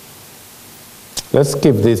 Let's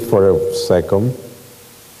skip this for a second.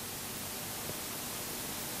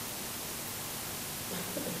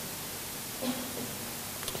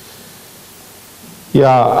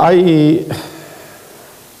 Yeah,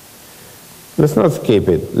 let's not skip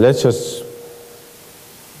it. Let's just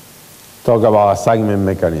talk about assignment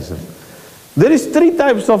mechanisms. There is 3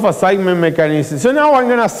 types of assignment mechanisms. So now I'm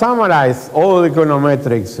going to summarize all the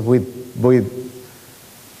econometrics with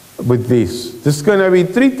this. There's going to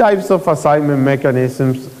be 3 types of assignment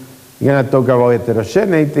mechanisms. I'm going to talk about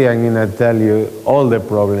heterogeneity. I'm going to tell you all the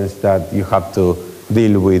problems that you have to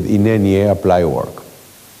deal with in any applied work.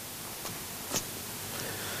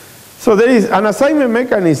 So there is an assignment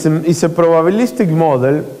mechanism is a probabilistic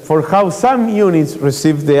model for how some units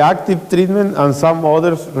receive the active treatment and some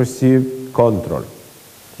others receive control,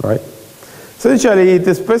 right? Essentially,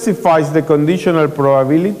 it specifies the conditional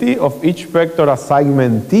probability of each vector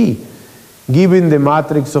assignment T given the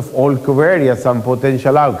matrix of all covariates and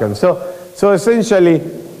potential outcomes. So essentially,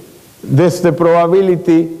 this is the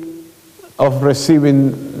probability of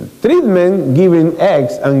receiving treatment given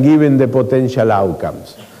X and given the potential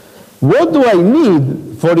outcomes. What do I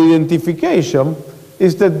need for identification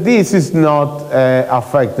is that this is not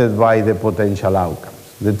affected by the potential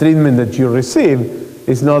outcomes. The treatment that you receive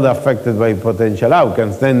is not affected by potential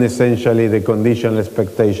outcomes, then essentially the conditional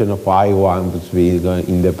expectation of I1 would be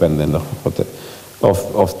independent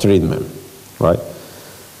of treatment, right?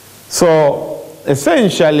 So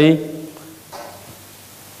essentially,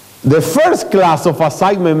 the first class of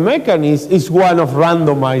assignment mechanism is one of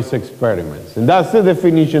randomized experiments. And that's the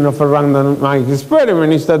definition of a randomized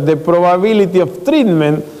experiment, is that the probability of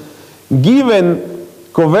treatment given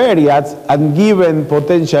covariates and given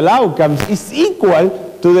potential outcomes is equal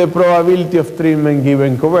to the probability of treatment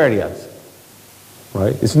given covariates.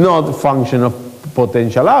 Right? It's not a function of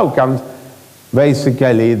potential outcomes.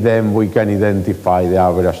 Basically, then we can identify the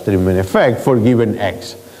average treatment effect for given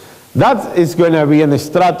X. That is going to be a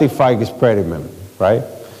stratified experiment, right?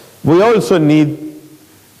 We also need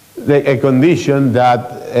a condition that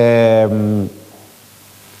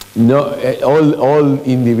all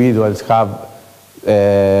individuals have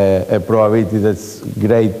a probability that's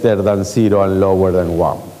greater than 0 and lower than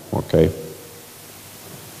 1, okay?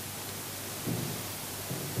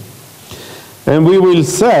 And we will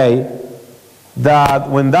say that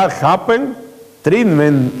when that happens,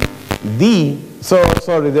 treatment D, so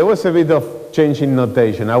sorry, there was a bit of change in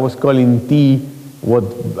notation. I was calling T what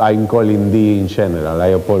I'm calling D in general. I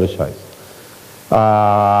apologize.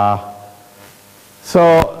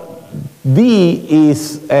 So D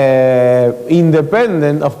is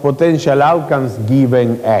independent of potential outcomes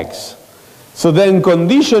given X. So then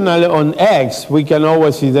conditional on X, we can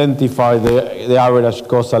always identify the average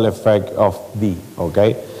causal effect of D,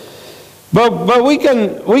 okay? But we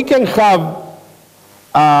can have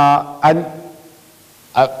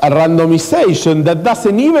a randomization that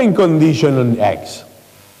doesn't even condition on X,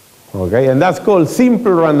 okay? And that's called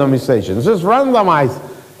simple randomization. So it's randomized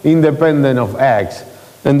independent of X,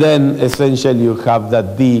 and then essentially you have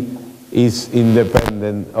that D is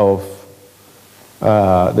independent of,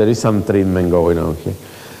 there is some treatment going on here.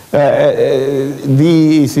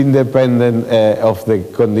 D is independent of the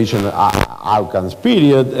conditional outcomes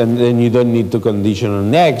period, and then you don't need to condition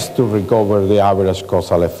on X to recover the average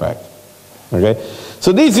causal effect. Okay,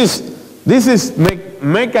 so this is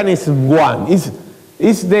mechanism one. It's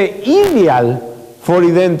the ideal for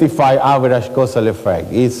identify average causal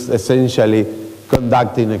effect. It's essentially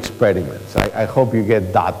conducting experiments. I hope you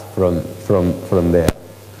get that from there.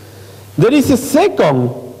 There is a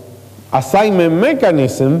second assignment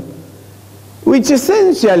mechanism which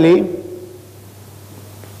essentially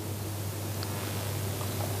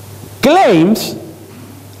claims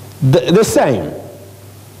the same.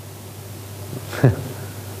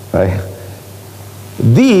 Right?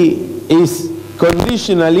 D is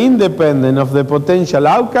conditionally independent of the potential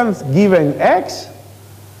outcomes given X,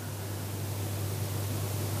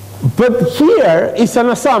 but here is an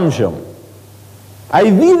assumption. I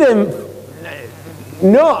don't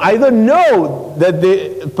know that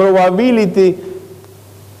the probability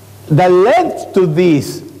that led to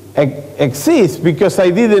this exists because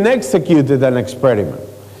I didn't execute an experiment.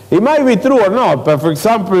 It might be true or not, but for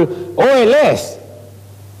example, OLS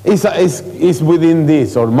is within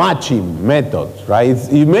this, or matching methods, right?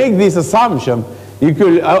 You make this assumption, you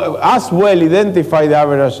could as well identify the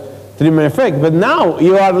average treatment effect, but now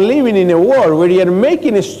you are living in a world where you are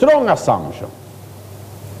making a strong assumption.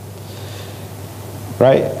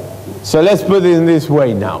 Right? So let's put it in this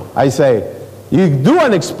way now. I say, you do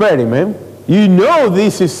an experiment, you know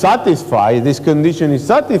this is satisfied, this condition is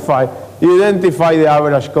satisfied, you identify the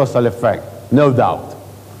average causal effect, no doubt.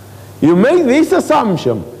 You make this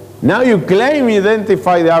assumption, now you claim you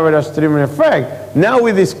identify the average treatment effect, now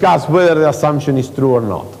we discuss whether the assumption is true or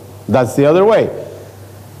not. That's the other way.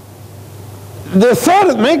 The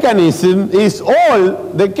third mechanism is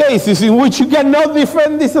all the cases in which you cannot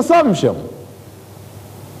defend this assumption.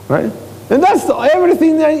 Right? And that's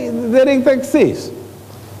everything that exists.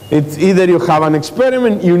 It's either you have an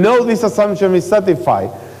experiment, you know this assumption is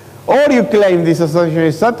satisfied, or you claim this assumption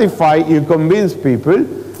is satisfied, you convince people,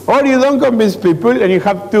 or you don't convince people and you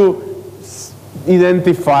have to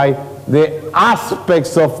identify the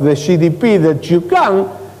aspects of the GDP that you can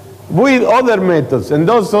with other methods. And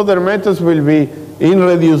those other methods will be in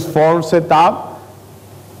reduced form setup,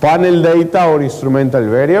 panel data or instrumental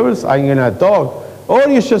variables, I'm going to talk, or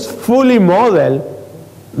you just fully model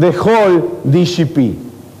the whole DGP,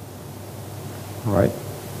 right?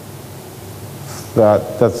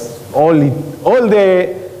 That's all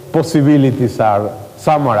the possibilities are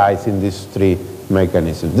summarized in these three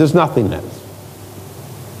mechanisms. There's nothing else.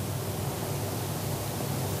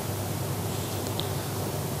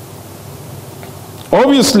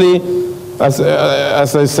 Obviously,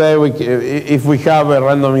 as I say, if we have a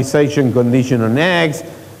randomization condition on X,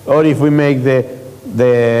 or if we make the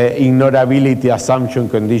the ignorability assumption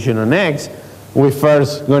condition on X, we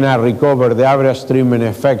first going to recover the average treatment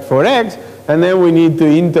effect for X, and then we need to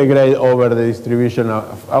integrate over the distribution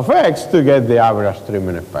of X to get the average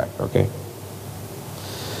treatment effect, okay?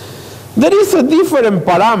 There is a different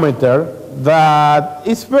parameter that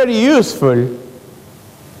is very useful,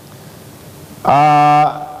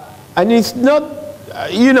 and it's not,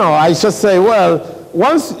 you know, I just say, well,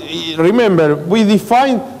 once, remember, we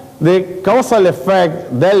define the causal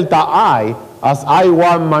effect delta I as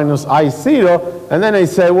I1 minus I0, and then I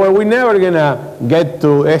say, well, we're never going to get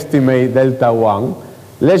to estimate delta 1.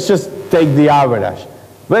 Let's just take the average.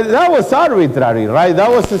 But that was arbitrary, right? That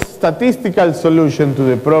was a statistical solution to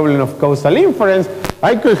the problem of causal inference.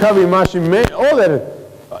 I could have imagined other,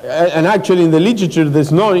 and actually in the literature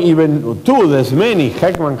there's not even two, there's many.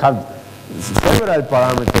 Heckman had several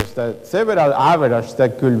parameters, several averages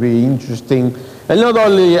that could be interesting. And not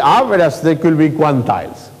only average, they could be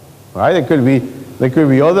quantiles, right? There could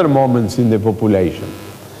be other moments in the population.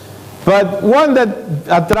 But one that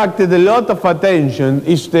attracted a lot of attention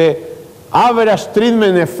is the average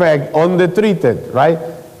treatment effect on the treated, right?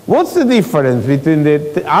 What's the difference between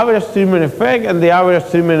the average treatment effect and the average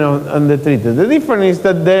treatment on the treated? The difference is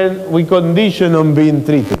that then we condition on being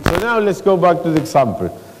treated. So now let's go back to the example.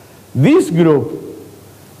 This group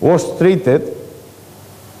was treated.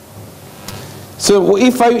 So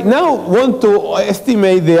if I now want to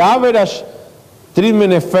estimate the average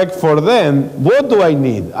treatment effect for them, what do I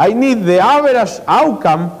need? I need the average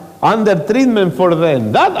outcome under treatment for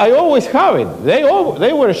them. That I always have it.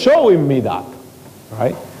 They were showing me that,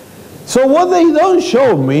 right? So what they don't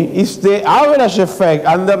show me is the average effect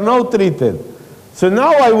under no treated. So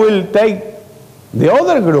now I will take the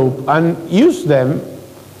other group and use them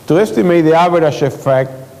to estimate the average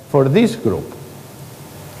effect for this group,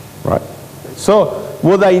 right? So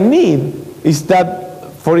what I need is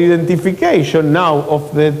that for identification now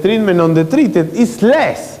of the treatment on the treated is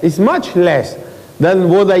less, is much less than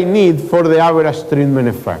what I need for the average treatment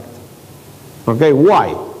effect. Okay, why?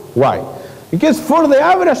 Why? Because for the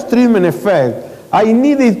average treatment effect, I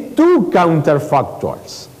needed two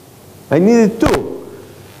counterfactuals. I needed two.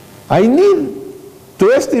 I need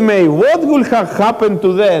to estimate what would have happened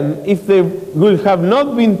to them if they would have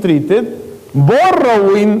not been treated,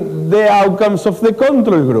 borrowing the outcomes of the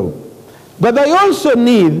control group. But I also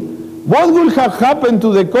need what would have happened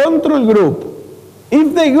to the control group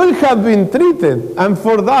if they would have been treated, and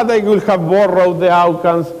for that I would have borrowed the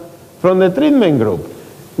outcomes from the treatment group.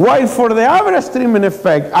 While for the average treatment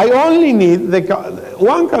effect, I only need the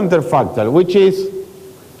one counterfactual, which is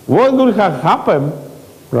what would have happened,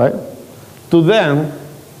 right, to them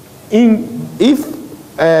if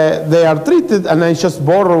they are treated, and I just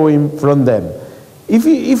borrowing from them. If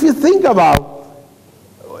you think about,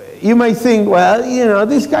 you might think, well, you know,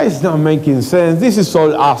 this guy is not making sense. This is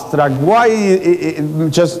all abstract. Why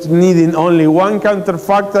just needing only one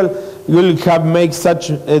counterfactual will have make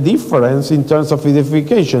such a difference in terms of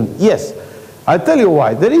identification? Yes, I'll tell you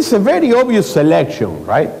why. There is a very obvious selection,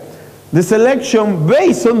 right? The selection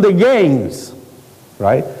based on the gains,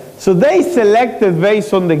 right? So they selected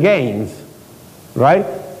based on the gains, right?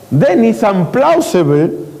 Then it's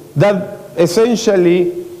implausible that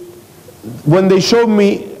essentially when they show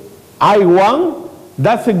me I1,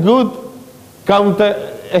 that's a good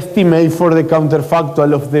counter estimate for the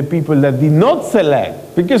counterfactual of the people that did not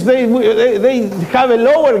select, because they have a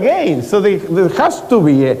lower gain. So there has to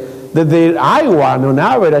be that the I1 on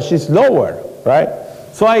average is lower, right?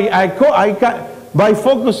 So I can, by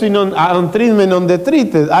focusing on treatment on the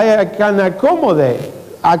treated, I can accommodate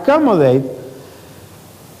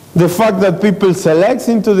the fact that people select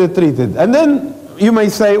into the treated. And then you may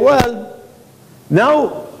say, well,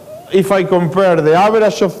 now if I compare the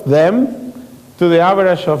average of them to the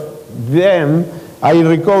average of them, I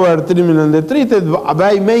recover treatment on the treated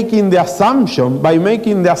by making the assumption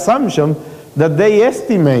that they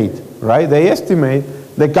estimate, right? They estimate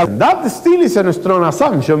that still is a strong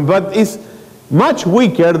assumption, but it's much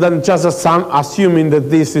weaker than just assuming that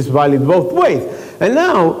this is valid both ways. And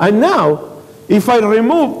now, if I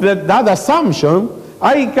remove that assumption,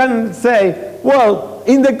 I can say, well,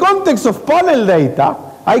 in the context of panel data,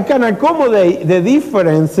 I can accommodate the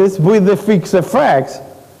differences with the fixed effects,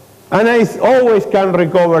 and I always can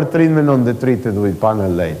recover treatment on the treated with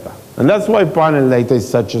panel data. And that's why panel data is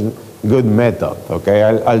such a good method, okay?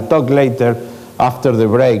 I'll talk later after the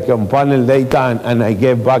break on panel data, and I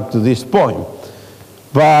get back to this point.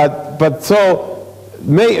 But so,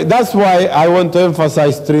 that's why I want to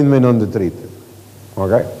emphasize treatment on the treated,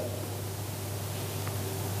 okay?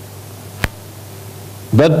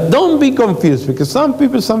 But don't be confused, because some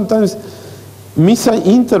people sometimes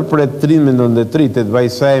misinterpret treatment on the treated by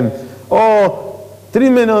saying, oh,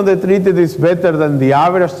 treatment on the treated is better than the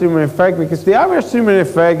average treatment effect because the average treatment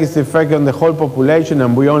effect is the effect on the whole population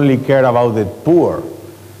and we only care about the poor.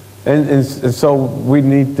 And so we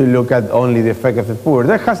need to look at only the effect of the poor.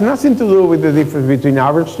 That has nothing to do with the difference between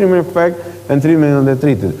average treatment effect and treatment on the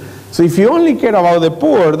treated. So if you only care about the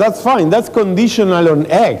poor, that's fine. That's conditional on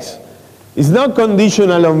X. It's not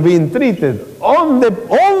conditional on being treated. On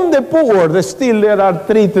the poor, still there are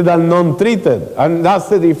treated and non-treated. And that's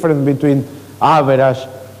the difference between average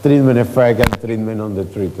treatment effect and treatment on the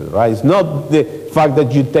treated, right? It's not the fact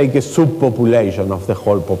that you take a subpopulation of the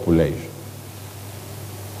whole population.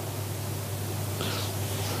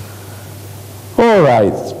 All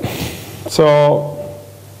right, so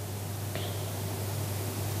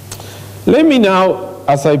let me now,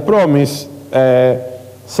 as I promised,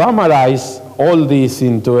 summarize all this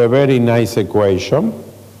into a very nice equation.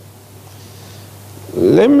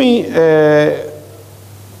 Let me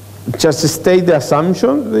just state the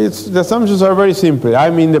assumption. The assumptions are very simple.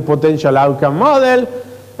 I'm in the potential outcome model.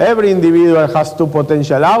 Every individual has two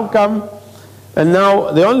potential outcomes. And now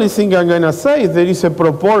the only thing I'm going to say is there is a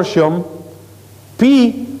proportion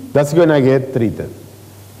P that's going to get treated.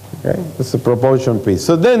 Okay? That's a proportion P.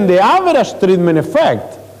 So then the average treatment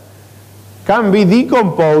effect can be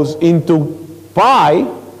decomposed into pi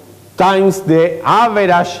times the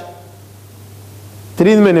average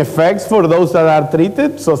treatment effects for those that are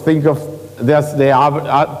treated. So think of that's the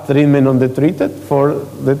treatment on the treated for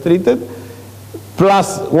the treated,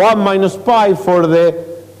 plus 1 minus pi for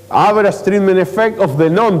the average treatment effect of the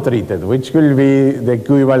non-treated, which will be the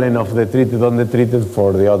equivalent of the treated on the treated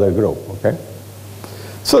for the other group. Okay.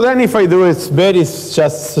 So then if I do it very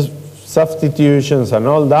just substitutions and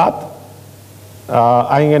all that,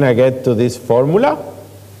 I'm going to get to this formula.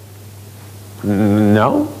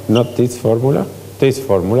 No, not this formula. This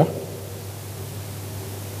formula.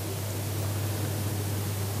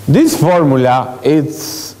 This formula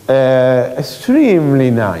is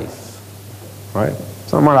extremely nice, right?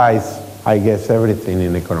 Summarize, I guess, everything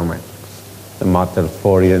in econometrics, the matter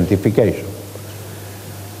for identification.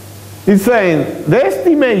 It's saying the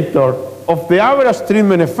estimator of the average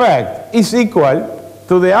treatment effect is equal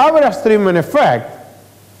to the average treatment effect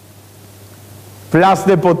plus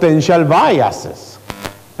the potential biases.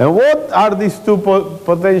 And what are these two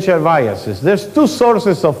potential biases? There's two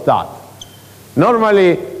sources of that.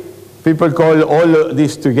 Normally, people call all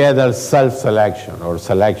this together self-selection or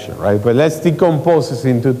selection, right? But let's decompose this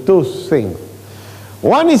into two things.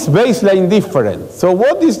 One is baseline difference. So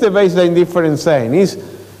what is the baseline difference saying?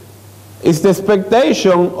 Is the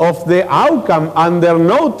expectation of the outcome under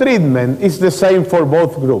no treatment is the same for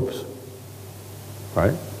both groups,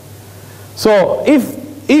 right? So if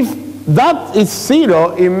that is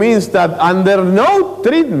 0, it means that under no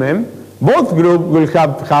treatment, both groups will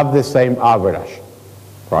have the same average,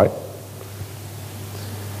 right?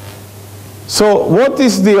 So what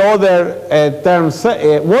is the other term?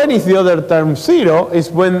 When is the other term 0?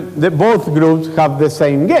 Is when both groups have the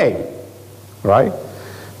same gain, right?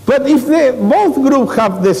 But if both groups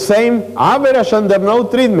have the same average under no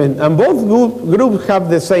treatment and both groups have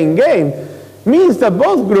the same gain, means that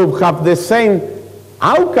both groups have the same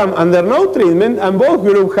outcome under no treatment and both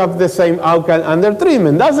groups have the same outcome under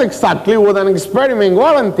treatment. That's exactly what an experiment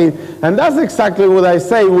guarantees, and that's exactly what I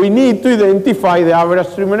say we need to identify the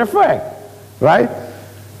average treatment effect, right?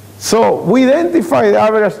 So we identify the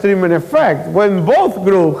average treatment effect when both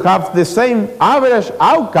groups have the same average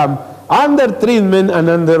outcome under treatment and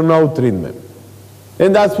under no treatment.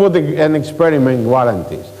 And that's what an experiment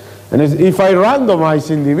guarantees. And if I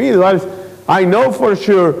randomize individuals, I know for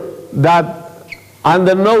sure that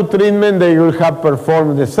under no treatment they will have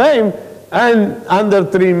performed the same, and under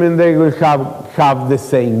treatment they will have the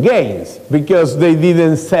same gains because they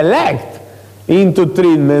didn't select into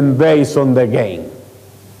treatment based on the gain.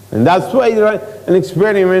 And that's why an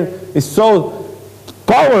experiment is so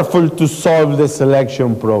powerful to solve the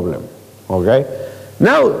selection problem. Okay?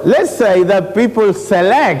 Now, let's say that people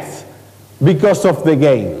select because of the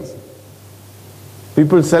gains.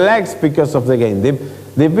 People select because of the gain.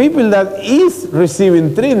 The people that is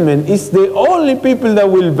receiving treatment is the only people that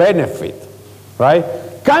will benefit, right?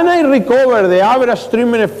 Can I recover the average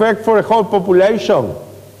treatment effect for a whole population?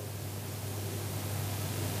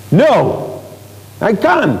 No, I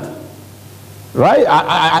can't. Right?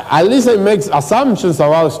 At least I make assumptions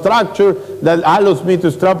about structure that allows me to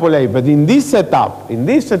extrapolate. But in this setup,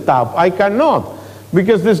 I cannot.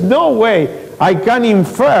 Because there's no way I can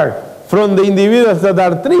infer from the individuals that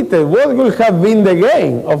are treated what will have been the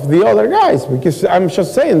gain of the other guys. Because I'm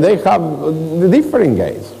just saying they have the different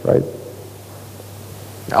gains, right?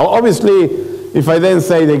 Obviously, if I then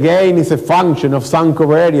say the gain is a function of some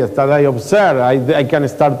covariates that I observe, I can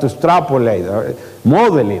start to extrapolate,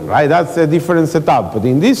 modeling, right? That's a different setup. But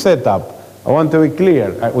in this setup, I want to be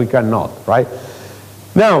clear, we cannot, right?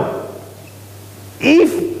 Now,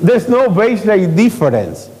 if there's no baseline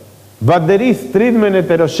difference, but there is treatment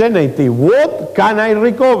heterogeneity, what can I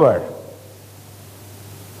recover?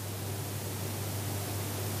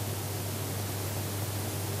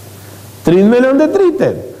 Treatment on the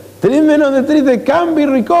treated. Treatment on the treated can be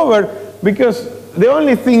recovered because the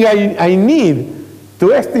only thing I need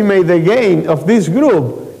to estimate the gain of this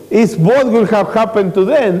group is what will have happened to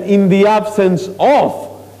them in the absence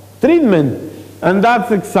of treatment. And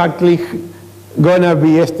that's exactly going to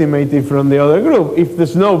be estimated from the other group. If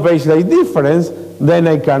there's no baseline difference, then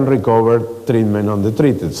I can recover treatment on the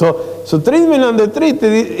treated. So treatment on the treated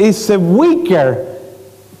is a weaker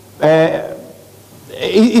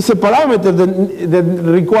it's a parameter that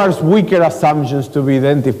requires weaker assumptions to be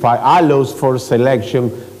identified, allows for selection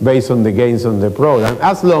based on the gains on the program,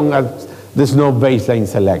 as long as there's no baseline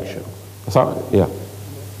selection. So, yeah.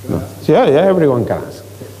 No. So, yeah, everyone can ask.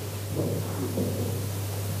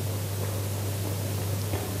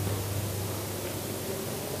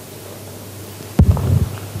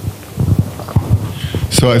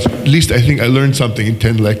 So at least I think I learned something in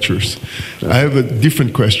 10 lectures. I have a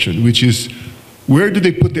different question, which is, where do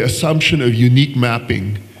they put the assumption of unique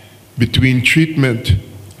mapping between treatment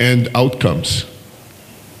and outcomes?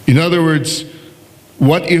 In other words,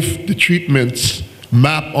 what if the treatments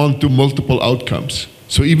map onto multiple outcomes?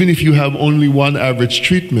 So even if you have only one average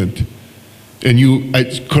treatment and you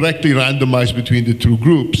correctly randomize between the two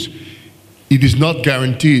groups, it is not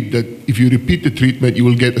guaranteed that if you repeat the treatment, you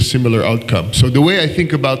will get a similar outcome. So the way I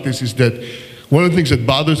think about this is that one of the things that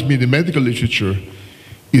bothers me in the medical literature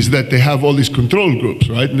is that they have all these control groups,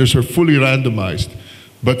 right? And they're sort of fully randomized.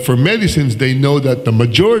 But for medicines, they know that the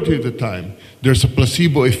majority of the time, there's a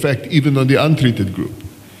placebo effect even on the untreated group.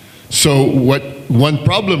 So one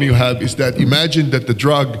problem you have is that imagine that the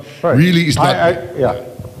drug really is not... yeah,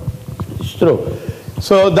 it's true.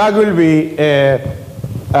 So that will be a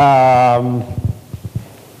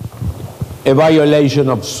violation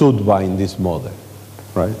of SUDVA in this model,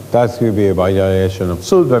 right? That will be a violation of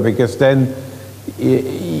SUDVA because then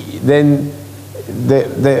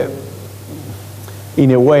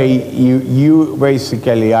in a way, you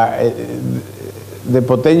basically are, the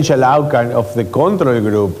potential outcome of the control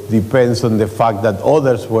group depends on the fact that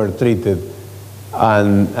others were treated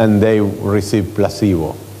and they received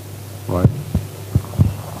placebo, right?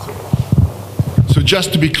 So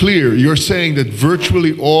just to be clear, you're saying that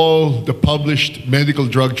virtually all the published medical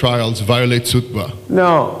drug trials violate SUDVA?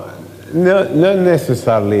 No, not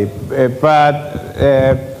necessarily, but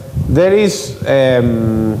there is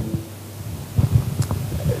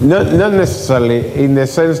not necessarily in the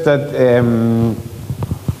sense that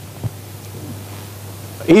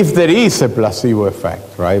if there is a placebo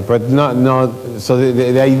effect, right? But not so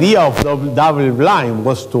the idea of double blind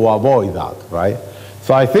was to avoid that, right?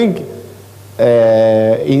 So I think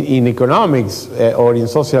in economics or in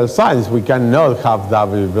social science we cannot have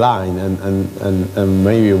double blind, and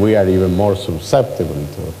maybe we are even more susceptible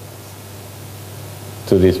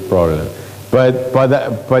to this problem.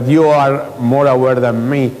 But you are more aware than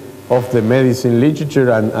me of the medicine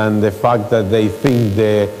literature and the fact that they think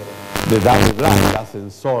the double blind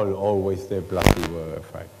doesn't solve always the placebo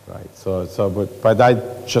effect, right? But I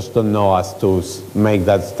just don't know as to make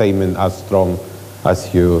that statement as strong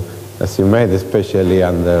as you made, especially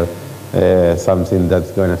under something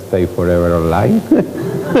that's going to stay forever online.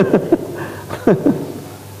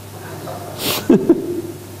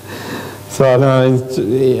 So no,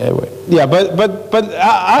 yeah, but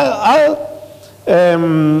I'll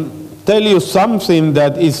tell you something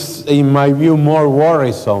that is, in my view, more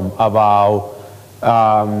worrisome about.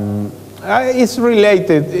 It's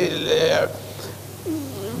related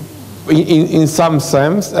in some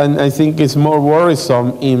sense, and I think it's more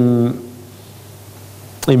worrisome in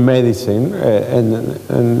medicine.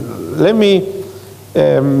 And let me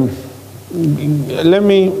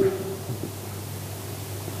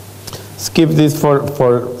skip this for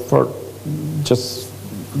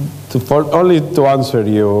only to answer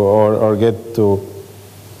you or get to.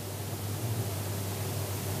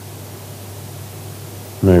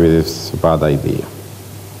 Maybe this is a bad idea.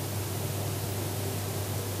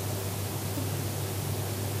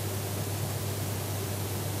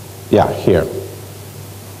 Yeah, here.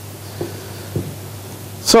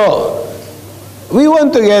 So we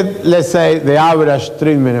want to get, let's say, the average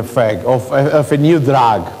treatment effect of a new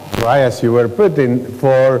drug, right, as you were putting,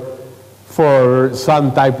 for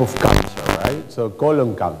some type of cancer, right? so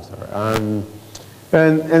colon cancer.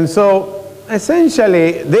 And so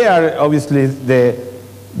essentially, they are obviously,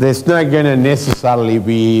 there's not going to necessarily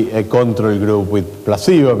be a control group with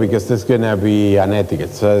placebo because there's going to be an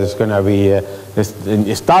etiquette. So there's going to be an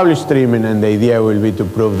established treatment, and the idea will be to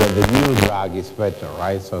prove that the new drug is better,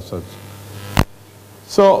 right? So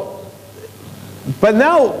but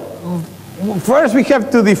now, first we have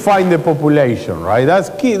to define the population, right? That's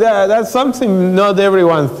key. That's something not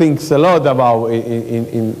everyone thinks a lot about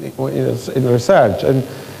in research.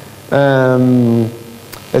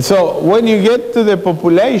 And so when you get to the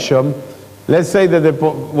population, let's say that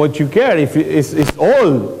what you care is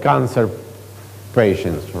all cancer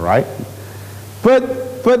patients, right? But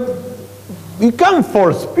you can't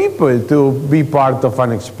force people to be part of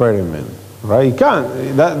an experiment, right? You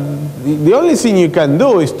can't. The only thing you can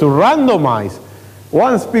do is to randomize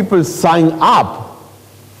once people sign up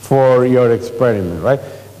for your experiment, right?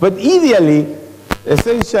 But ideally,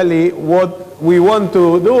 essentially, what we want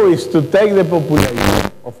to do is to take the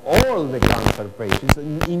population of all the cancer patients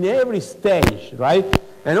in every stage, right?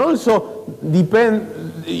 And also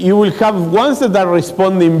you will have ones that are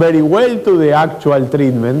responding very well to the actual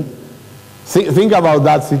treatment. Think about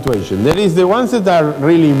that situation. There is the ones that are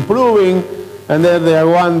really improving, and then there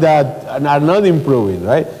are ones that are not improving,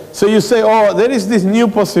 right? So you say, oh, there is this new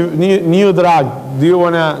drug. Do you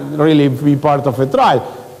want to really be part of a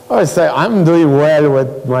trial? I say, I'm doing well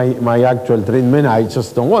with my actual treatment, I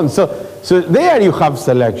just don't want. So there you have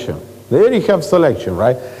selection. There you have selection,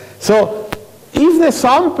 right? So if the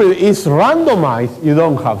sample is randomized, you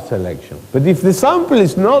don't have selection. But if the sample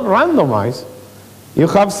is not randomized, you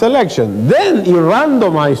have selection. Then you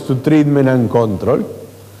randomize to treatment and control.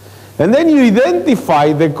 And then you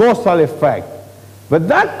identify the causal effect. But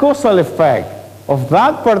that causal effect of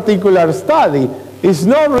that particular study is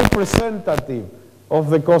not representative of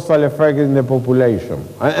the causal effect in the population.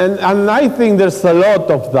 And I think there's a lot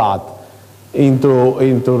of that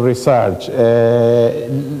into research,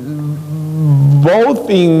 both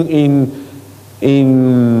in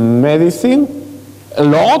medicine, a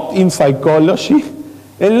lot in psychology,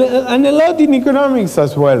 and a lot in economics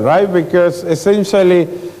as well, right? Because essentially,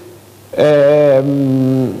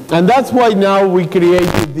 and that's why now we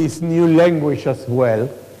created this new language as well,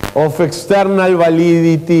 of external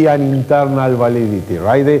validity and internal validity,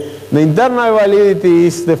 right? The internal validity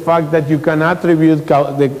is the fact that you can attribute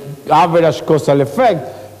the average causal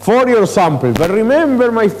effect for your sample. But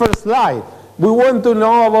remember my first slide. We want to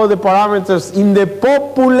know about the parameters in the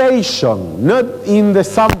population, not in the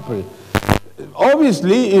sample.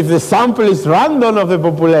 Obviously, if the sample is random of the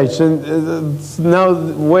population, there's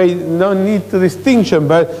no need to distinction.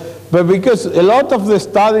 But because a lot of the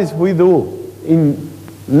studies we do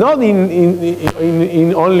not only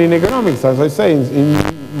in economics, as I say, in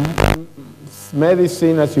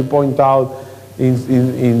medicine, as you point out,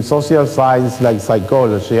 in social science like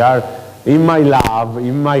psychology, are in my lab,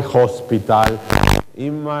 in my hospital,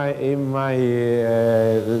 in my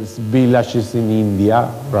villages in India,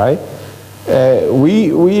 right?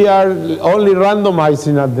 We are only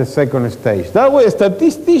randomizing at the second stage. That way,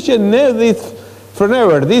 statisticians know this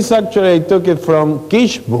forever. This actually, I took it from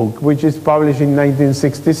Kish book, which is published in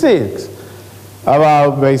 1966,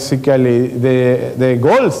 about basically the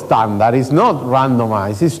gold standard is not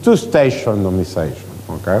randomized, it's two-stage randomization,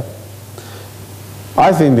 okay?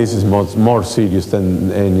 I think this is more serious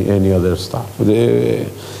than any other stuff.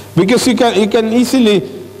 Because you can easily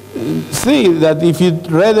see that if you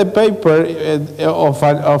read a paper of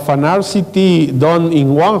an RCT done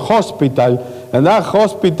in one hospital, and that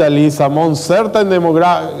hospital is among certain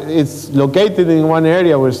demographics, it's located in one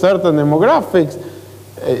area with certain demographics,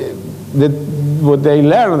 what they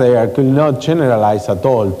learn there could not generalize at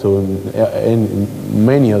all to in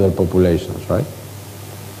many other populations, right?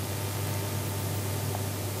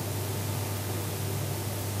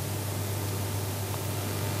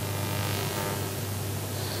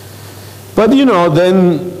 But you know,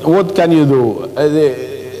 then what can you do?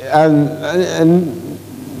 And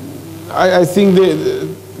I think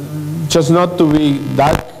just not to be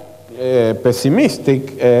that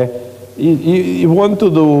pessimistic, you want to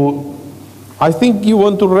do, I think you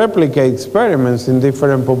want to replicate experiments in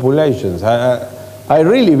different populations. I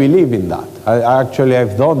really believe in that.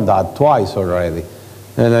 I've done that twice already.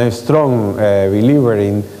 And I'm a strong believer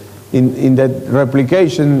in that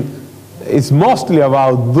replication. It's mostly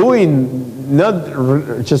about doing, not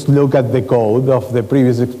just look at the code of the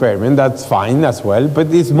previous experiment, that's fine as well,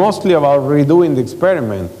 but it's mostly about redoing the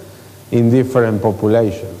experiment in different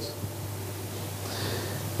populations.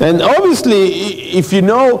 And obviously, if you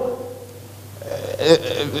know,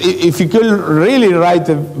 if you could really write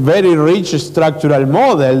a very rich structural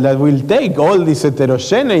model that will take all this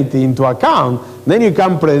heterogeneity into account, then you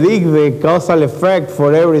can predict the causal effect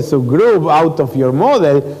for every subgroup out of your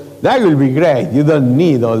model. That will be great. You don't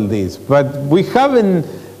need all this. But we haven't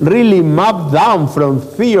really mapped down from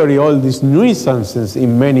theory all these nuisances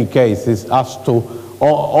in many cases as to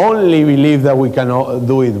only believe that we can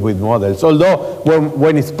do it with models. Although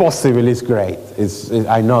when it's possible, it's great.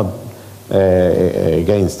 I'm not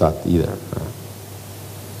against that either.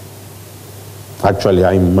 Actually,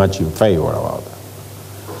 I'm much in favor about that.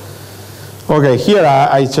 Okay, here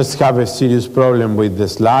I just have a serious problem with the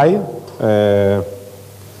slide,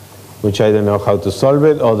 which I don't know how to solve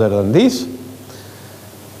it other than this.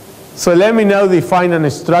 So let me now define a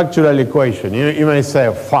structural equation. You may say,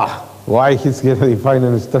 why he's going to define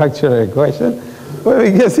a structural equation? Well,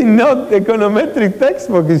 because in no econometric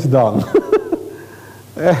textbook is done.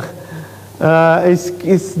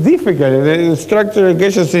 It's difficult. The structural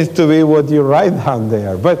equation seems to be what you write down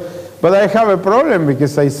there. But I have a problem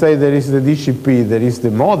because I say there is the DGP, there is the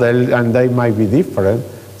model, and they might be different.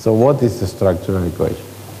 So what is the structural equation?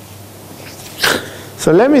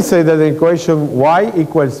 So let me say that the equation y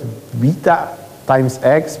equals beta times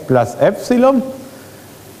x plus epsilon.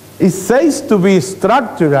 It says to be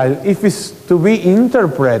structural if it's to be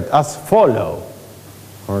interpreted as follows.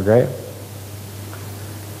 Okay?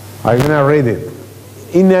 I'm going to read it.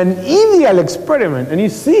 In an ideal experiment, and you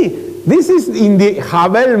see, this is in the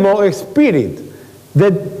Habermas spirit,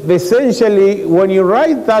 that essentially when you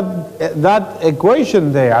write that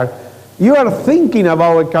equation there, you are thinking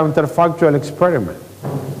about a counterfactual experiment.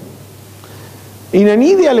 In an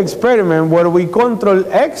ideal experiment where we control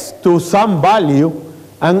x to some value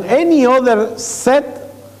and any other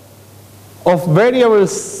set of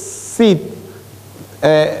variables C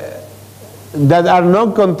that are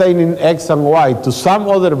not containing x and y to some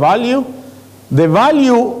other value, the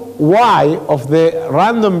value y of the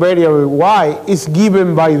random variable y is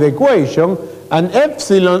given by the equation, and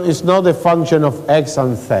epsilon is not a function of x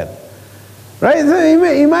and z. Right?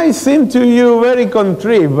 It might seem to you very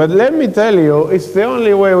contrived, but let me tell you, it's the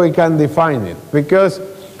only way we can define it. Because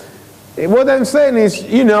what I'm saying is,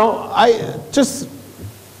 I just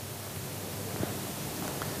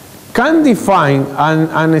can define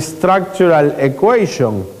an structural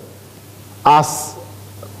equation as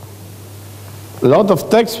a lot of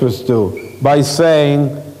textbooks do by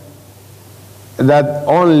saying that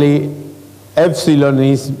only epsilon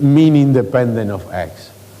is mean independent of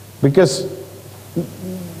x. Because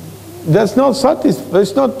that's not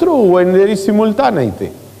it's not true when there is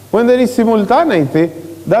simultaneity. When there is simultaneity,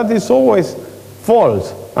 that is always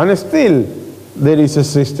false. And still, there is a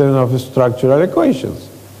system of structural equations.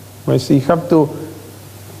 So you have to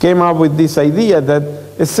come up with this idea that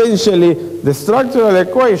essentially the structural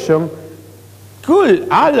equation could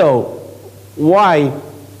allow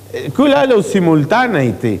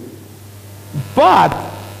simultaneity, but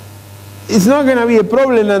it's not going to be a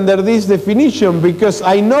problem under this definition because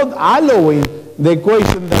I'm not allowing the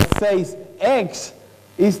equation that says x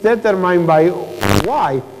is determined by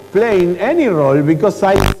y playing any role, because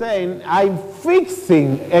I'm saying I'm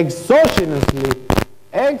fixing exogenously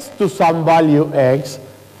x to some value x,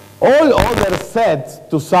 all other sets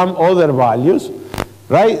to some other values,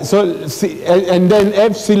 right? So, and then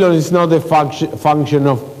epsilon is not a function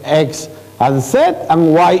of x and z,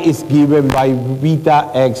 and y is given by beta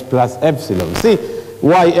x plus epsilon. See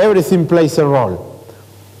why everything plays a role.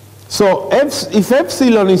 So if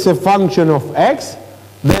epsilon is a function of x,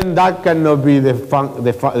 then that cannot be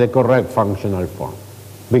the correct functional form,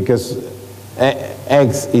 because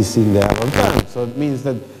x is in the other term. So it means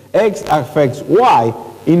that x affects y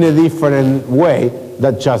in a different way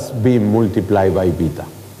than just being multiplied by beta.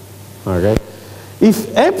 Okay?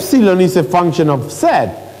 If epsilon is a function of z,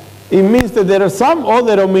 it means that there are some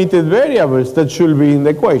other omitted variables that should be in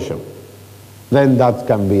the equation. Then that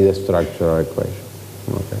can be the structural equation.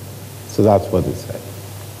 Okay? So that's what it says.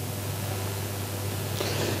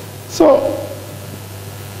 So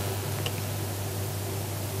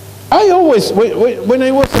I always, when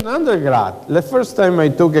I was an undergrad, the first time I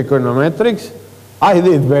took econometrics, I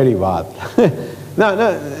did very bad.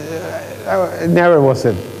 I never was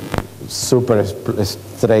a super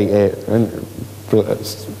straight,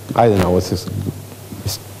 I don't know, was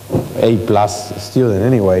A plus student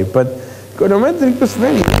anyway, but econometrics was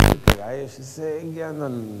very difficult. I used to say, I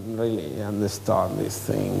don't really understand this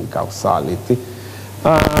thing, causality.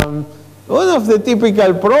 One of the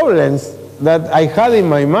typical problems that I had in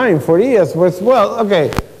my mind for years was, well,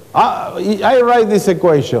 okay, I write this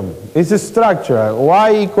equation. It's a structure.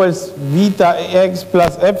 Y equals beta x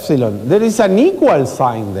plus epsilon. There is an equal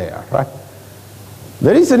sign there, right?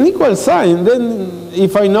 There is an equal sign. Then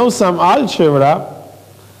if I know some algebra,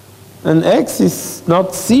 and x is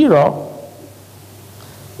not 0,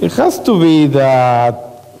 it has to be that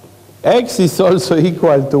x is also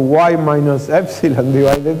equal to y minus epsilon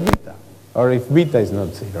divided beta. Or if beta is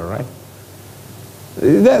not 0, right?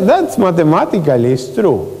 That's mathematically is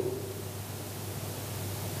true.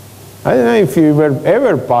 I don't know if you were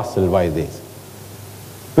ever puzzled by this.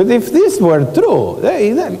 But if this were true,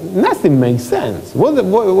 nothing makes sense. What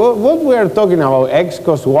we are talking about, x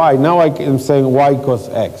cos y, now I am saying y cos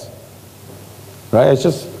x. Right? It's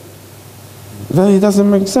just, it doesn't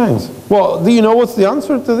make sense. Well, do you know what's the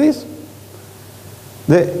answer to this?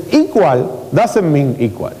 The equal doesn't mean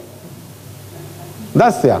equal.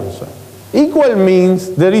 That's the answer. Equal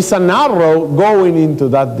means there is an arrow going into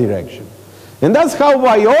that direction. And that's how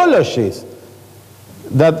biologists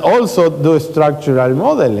that also do structural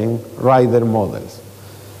modeling write their models.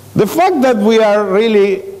 The fact that we are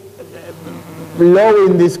really low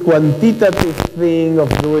in this quantitative thing of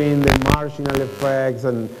doing the marginal effects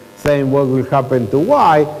and saying what will happen to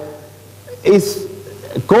y is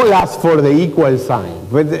call us for the equal sign.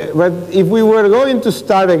 But if we were going to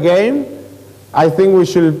start a game, I think we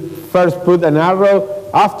should first put an arrow.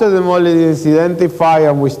 After the model is identified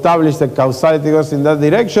and we establish the causality goes in that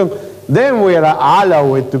direction, then we are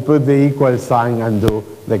allowed to put the equal sign and do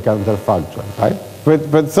the counterfactual, right?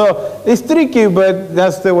 But so it's tricky, but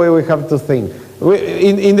that's the way we have to think.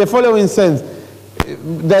 In the following sense,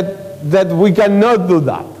 that we cannot do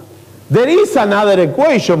that. There is another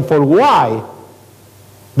equation for y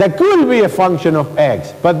that could be a function of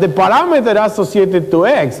x, but the parameter associated to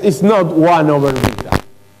x is not 1 over beta.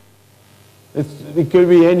 It could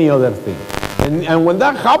be any other thing. And when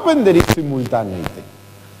that happens, there is simultaneity.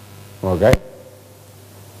 Okay?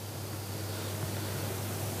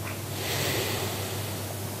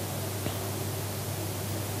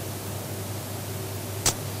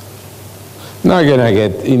 Not going to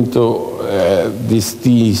get into these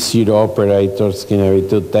T0 operators, going to be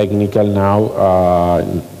too technical now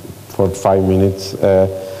for 5 minutes.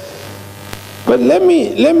 But let me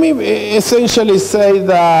essentially say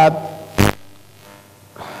that,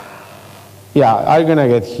 yeah, I'm going to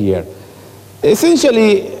get here.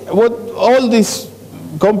 Essentially, what all this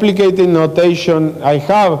complicated notation I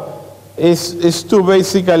have is to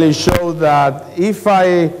basically show that if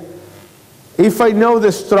I know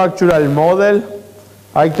the structural model,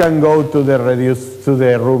 I can go to the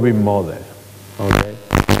Rubin model. Okay,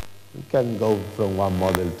 you can go from one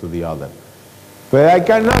model to the other, but I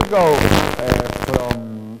cannot go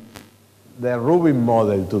from the Rubin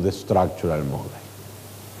model to the structural model,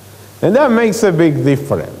 and that makes a big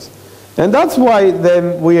difference. And that's why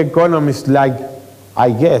then we economists like,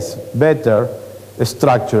 I guess, better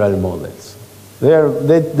structural models. They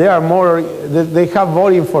have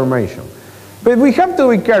more information. But we have to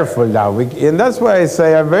be careful now, and that's why I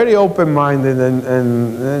say I'm very open-minded and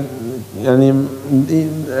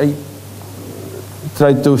I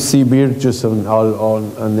try to see virtues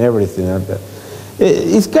on everything.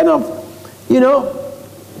 It's kind of, you know,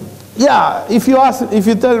 yeah. If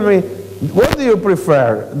you tell me, what do you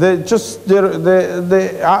prefer? The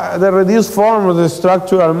reduced form of the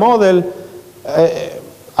structural model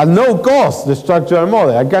at no cost, the structural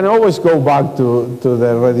model. I can always go back to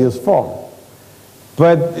the reduced form.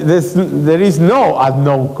 But there is no at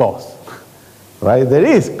no cost, right? There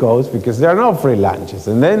is cost because there are no free lunches.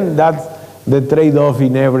 And then that's the trade-off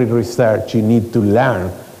in every research. You need to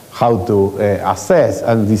learn how to assess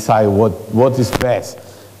and decide what is best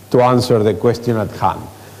to answer the question at hand.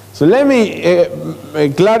 So let me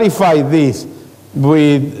clarify this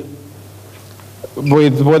with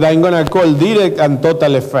what I'm going to call direct and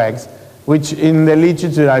total effects, which in the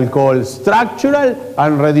literature I'll call structural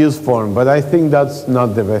and reduced form, but I think that's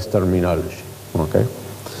not the best terminology. Okay?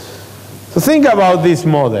 So think about this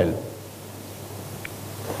model.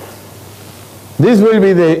 This will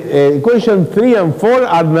be the equation 3 and 4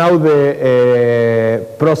 are now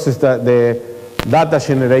the process, the data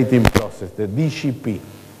generating process, the DGP.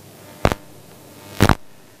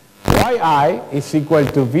 Yi is equal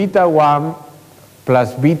to beta 1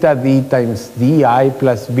 plus beta d times di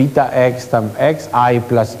plus beta x times xi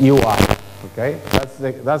plus ui. Okay,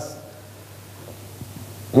 that's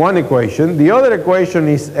one equation. The other equation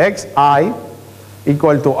is xi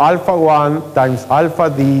equal to alpha 1 times alpha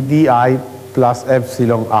d di plus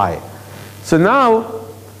epsilon I. So now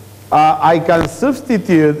I can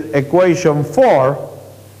substitute equation 4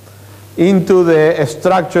 into the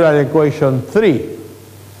structural equation 3.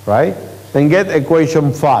 right? And get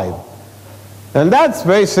equation 5. And that's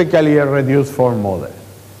basically a reduced form model,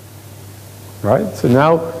 right? So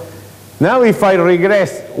now if I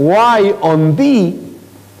regress y on d,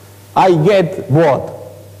 I get what?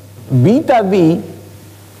 Beta d,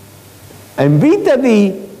 and beta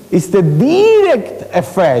d is the direct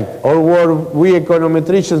effect, or what we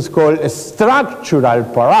econometricians call a structural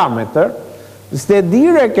parameter. It's the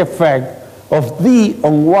direct effect of d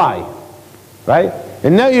on y, right?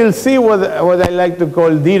 And now you'll see what I like to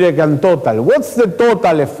call direct and total. What's the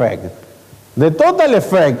total effect? The total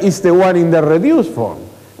effect is the one in the reduced form.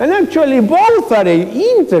 And actually both are an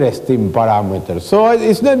interesting parameter. So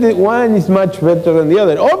it's not that one is much better than the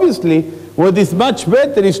other. Obviously, what is much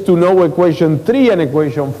better is to know equation 3 and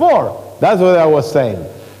equation 4. That's what I was saying.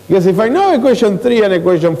 Because if I know equation 3 and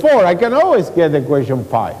equation 4, I can always get equation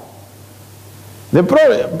 5.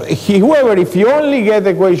 However, if you only get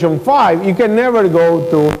equation 5, you can never go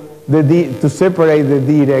to separate the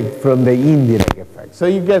direct from the indirect effect. So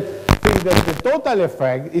you think that the total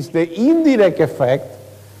effect is the indirect effect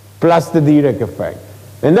plus the direct effect.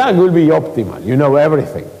 And that will be optimal. You know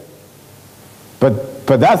everything.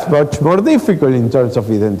 But that's much more difficult in terms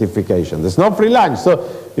of identification. There's no free lunch. So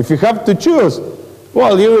if you have to choose,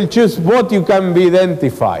 well, you will choose what you can be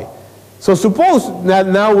identified. So suppose that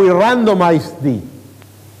now we randomize D,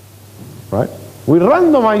 right? We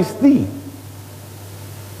randomize D.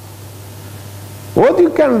 What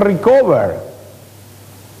you can recover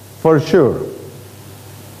for sure?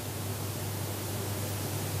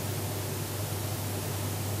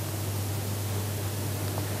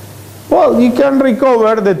 Well, you can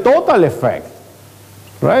recover the total effect,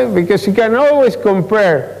 right? Because you can always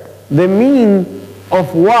compare the mean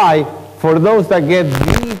of y for those that get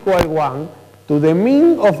b equal 1 to the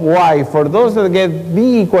mean of y for those that get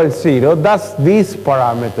b equals 0. That's this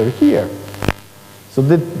parameter here. So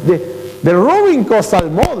the Rubin causal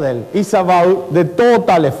model is about the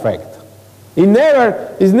total effect. It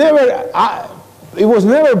was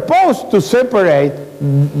never posed to separate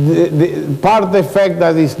the part effect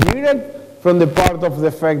that is direct from the part of the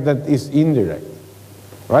effect that is indirect.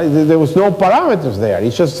 Right? There was no parameters there.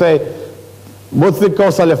 It just say, what's the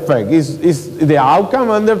causal effect? Is the outcome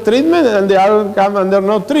under treatment and the outcome under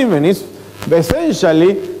no treatment? It's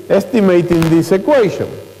essentially estimating this equation.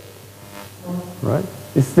 Right?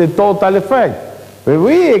 It's the total effect. But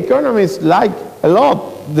we economists like a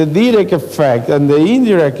lot the direct effect and the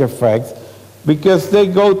indirect effects because they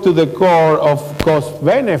go to the core of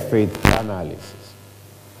cost-benefit analysis.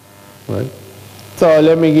 Right? So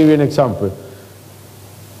let me give you an example.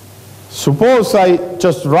 Suppose I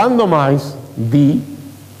just randomize D,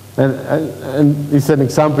 and it's an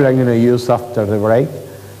example I'm going to use after the break.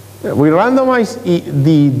 We randomize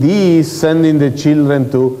D is sending the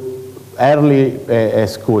children to early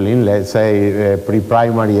schooling, let's say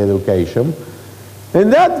pre-primary education.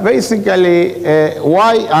 And that basically,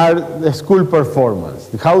 why are the school performance,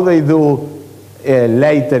 how they do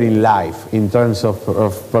later in life in terms of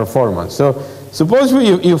performance. So suppose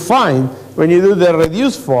you find, when you do the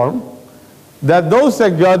reduced form, that those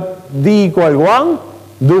that got D equal 1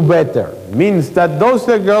 do better. Means that those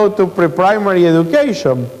that go to pre-primary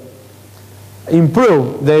education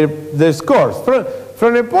improve their scores.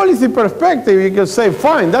 From a policy perspective, you can say,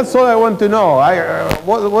 fine, that's all I want to know.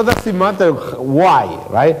 What does it matter why,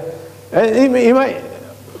 right? And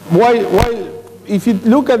if you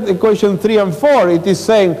look at equation 3 and 4, it is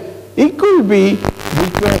saying it could be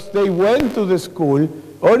because they went to the school,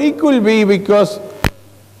 or it could be because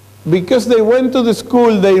they went to the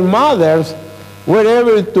school, their mothers were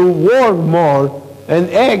able to work more, and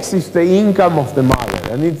X is the income of the mother.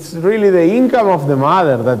 And it's really the income of the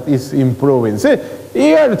mother that is improving. See,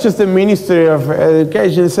 here, just the Ministry of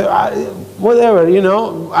Education say, whatever, you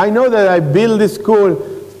know, I know that I build this school,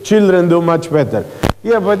 children do much better.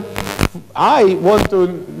 Yeah, but I want to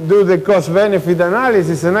do the cost-benefit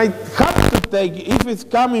analysis, and I have to take, if it's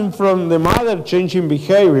coming from the mother changing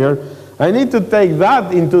behavior, I need to take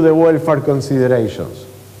that into the welfare considerations,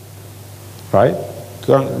 right?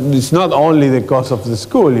 It's not only the cost of the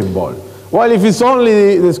school involved. Well, if it's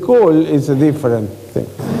only the school, it's a different thing.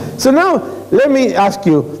 So now, let me ask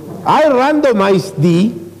you, I randomize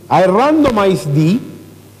D,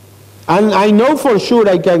 and I know for sure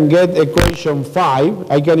I can get equation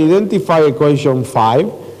 5, I can identify equation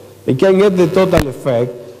 5, I can get the total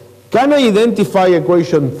effect. Can I identify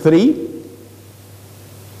equation 3?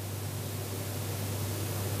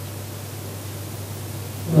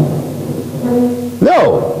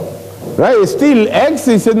 No, right? Still X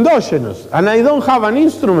is endogenous, and I don't have an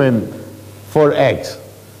instrument for X.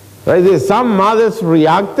 Right? Some mothers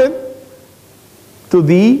reacted to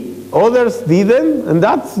D, others didn't, and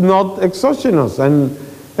that's not exogenous. And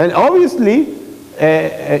obviously,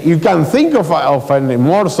 you can think of a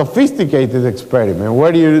more sophisticated experiment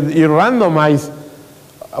where you randomize,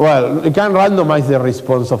 well, you can randomize the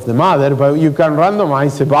response of the mother, but you can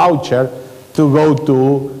randomize a voucher to go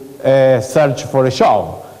to search for a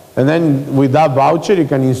job. And then with that voucher, you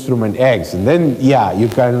can instrument X. And then, yeah, you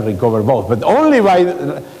can recover both. But only by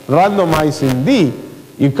randomizing D,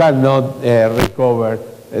 you cannot recover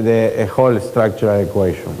the whole structural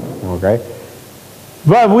equation, okay?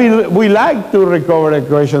 But we like to recover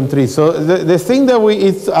equation 3. So the thing that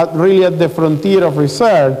it's really at the frontier of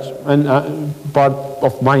research, and part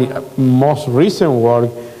of my most recent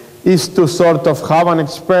work, is to sort of have an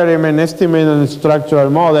experiment, estimate a structural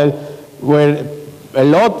model where a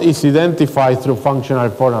lot is identified through functional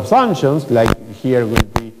form assumptions, like here will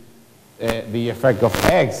be the effect of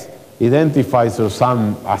X identified through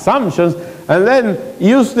some assumptions, and then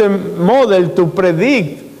use the model to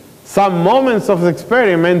predict some moments of the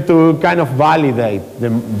experiment to kind of validate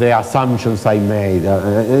the assumptions I made.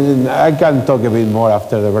 I can talk a bit more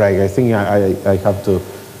after the break. I think I have to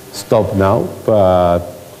stop now. But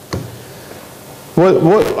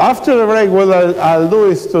after the break, what I'll do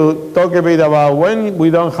is to talk a bit about when we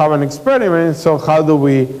don't have an experiment, so how do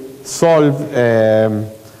we solve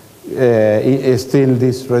still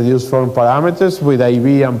these reduced form parameters with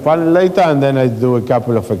IB and panel data, and then I do a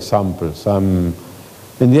couple of examples. And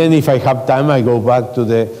then if I have time, I go back to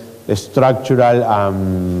the structural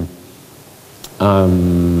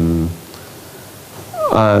and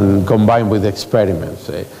combine with experiments.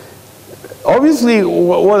 Obviously,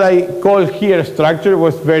 what I call here structure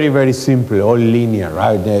was very, very simple, all linear,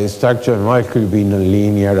 right? The structure model could be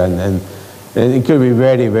nonlinear, and it could be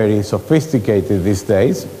very, very sophisticated these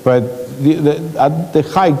days, but at the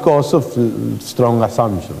high cost of strong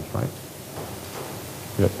assumptions, right?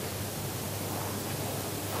 Good.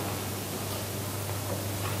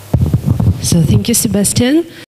 So thank you, Sebastian.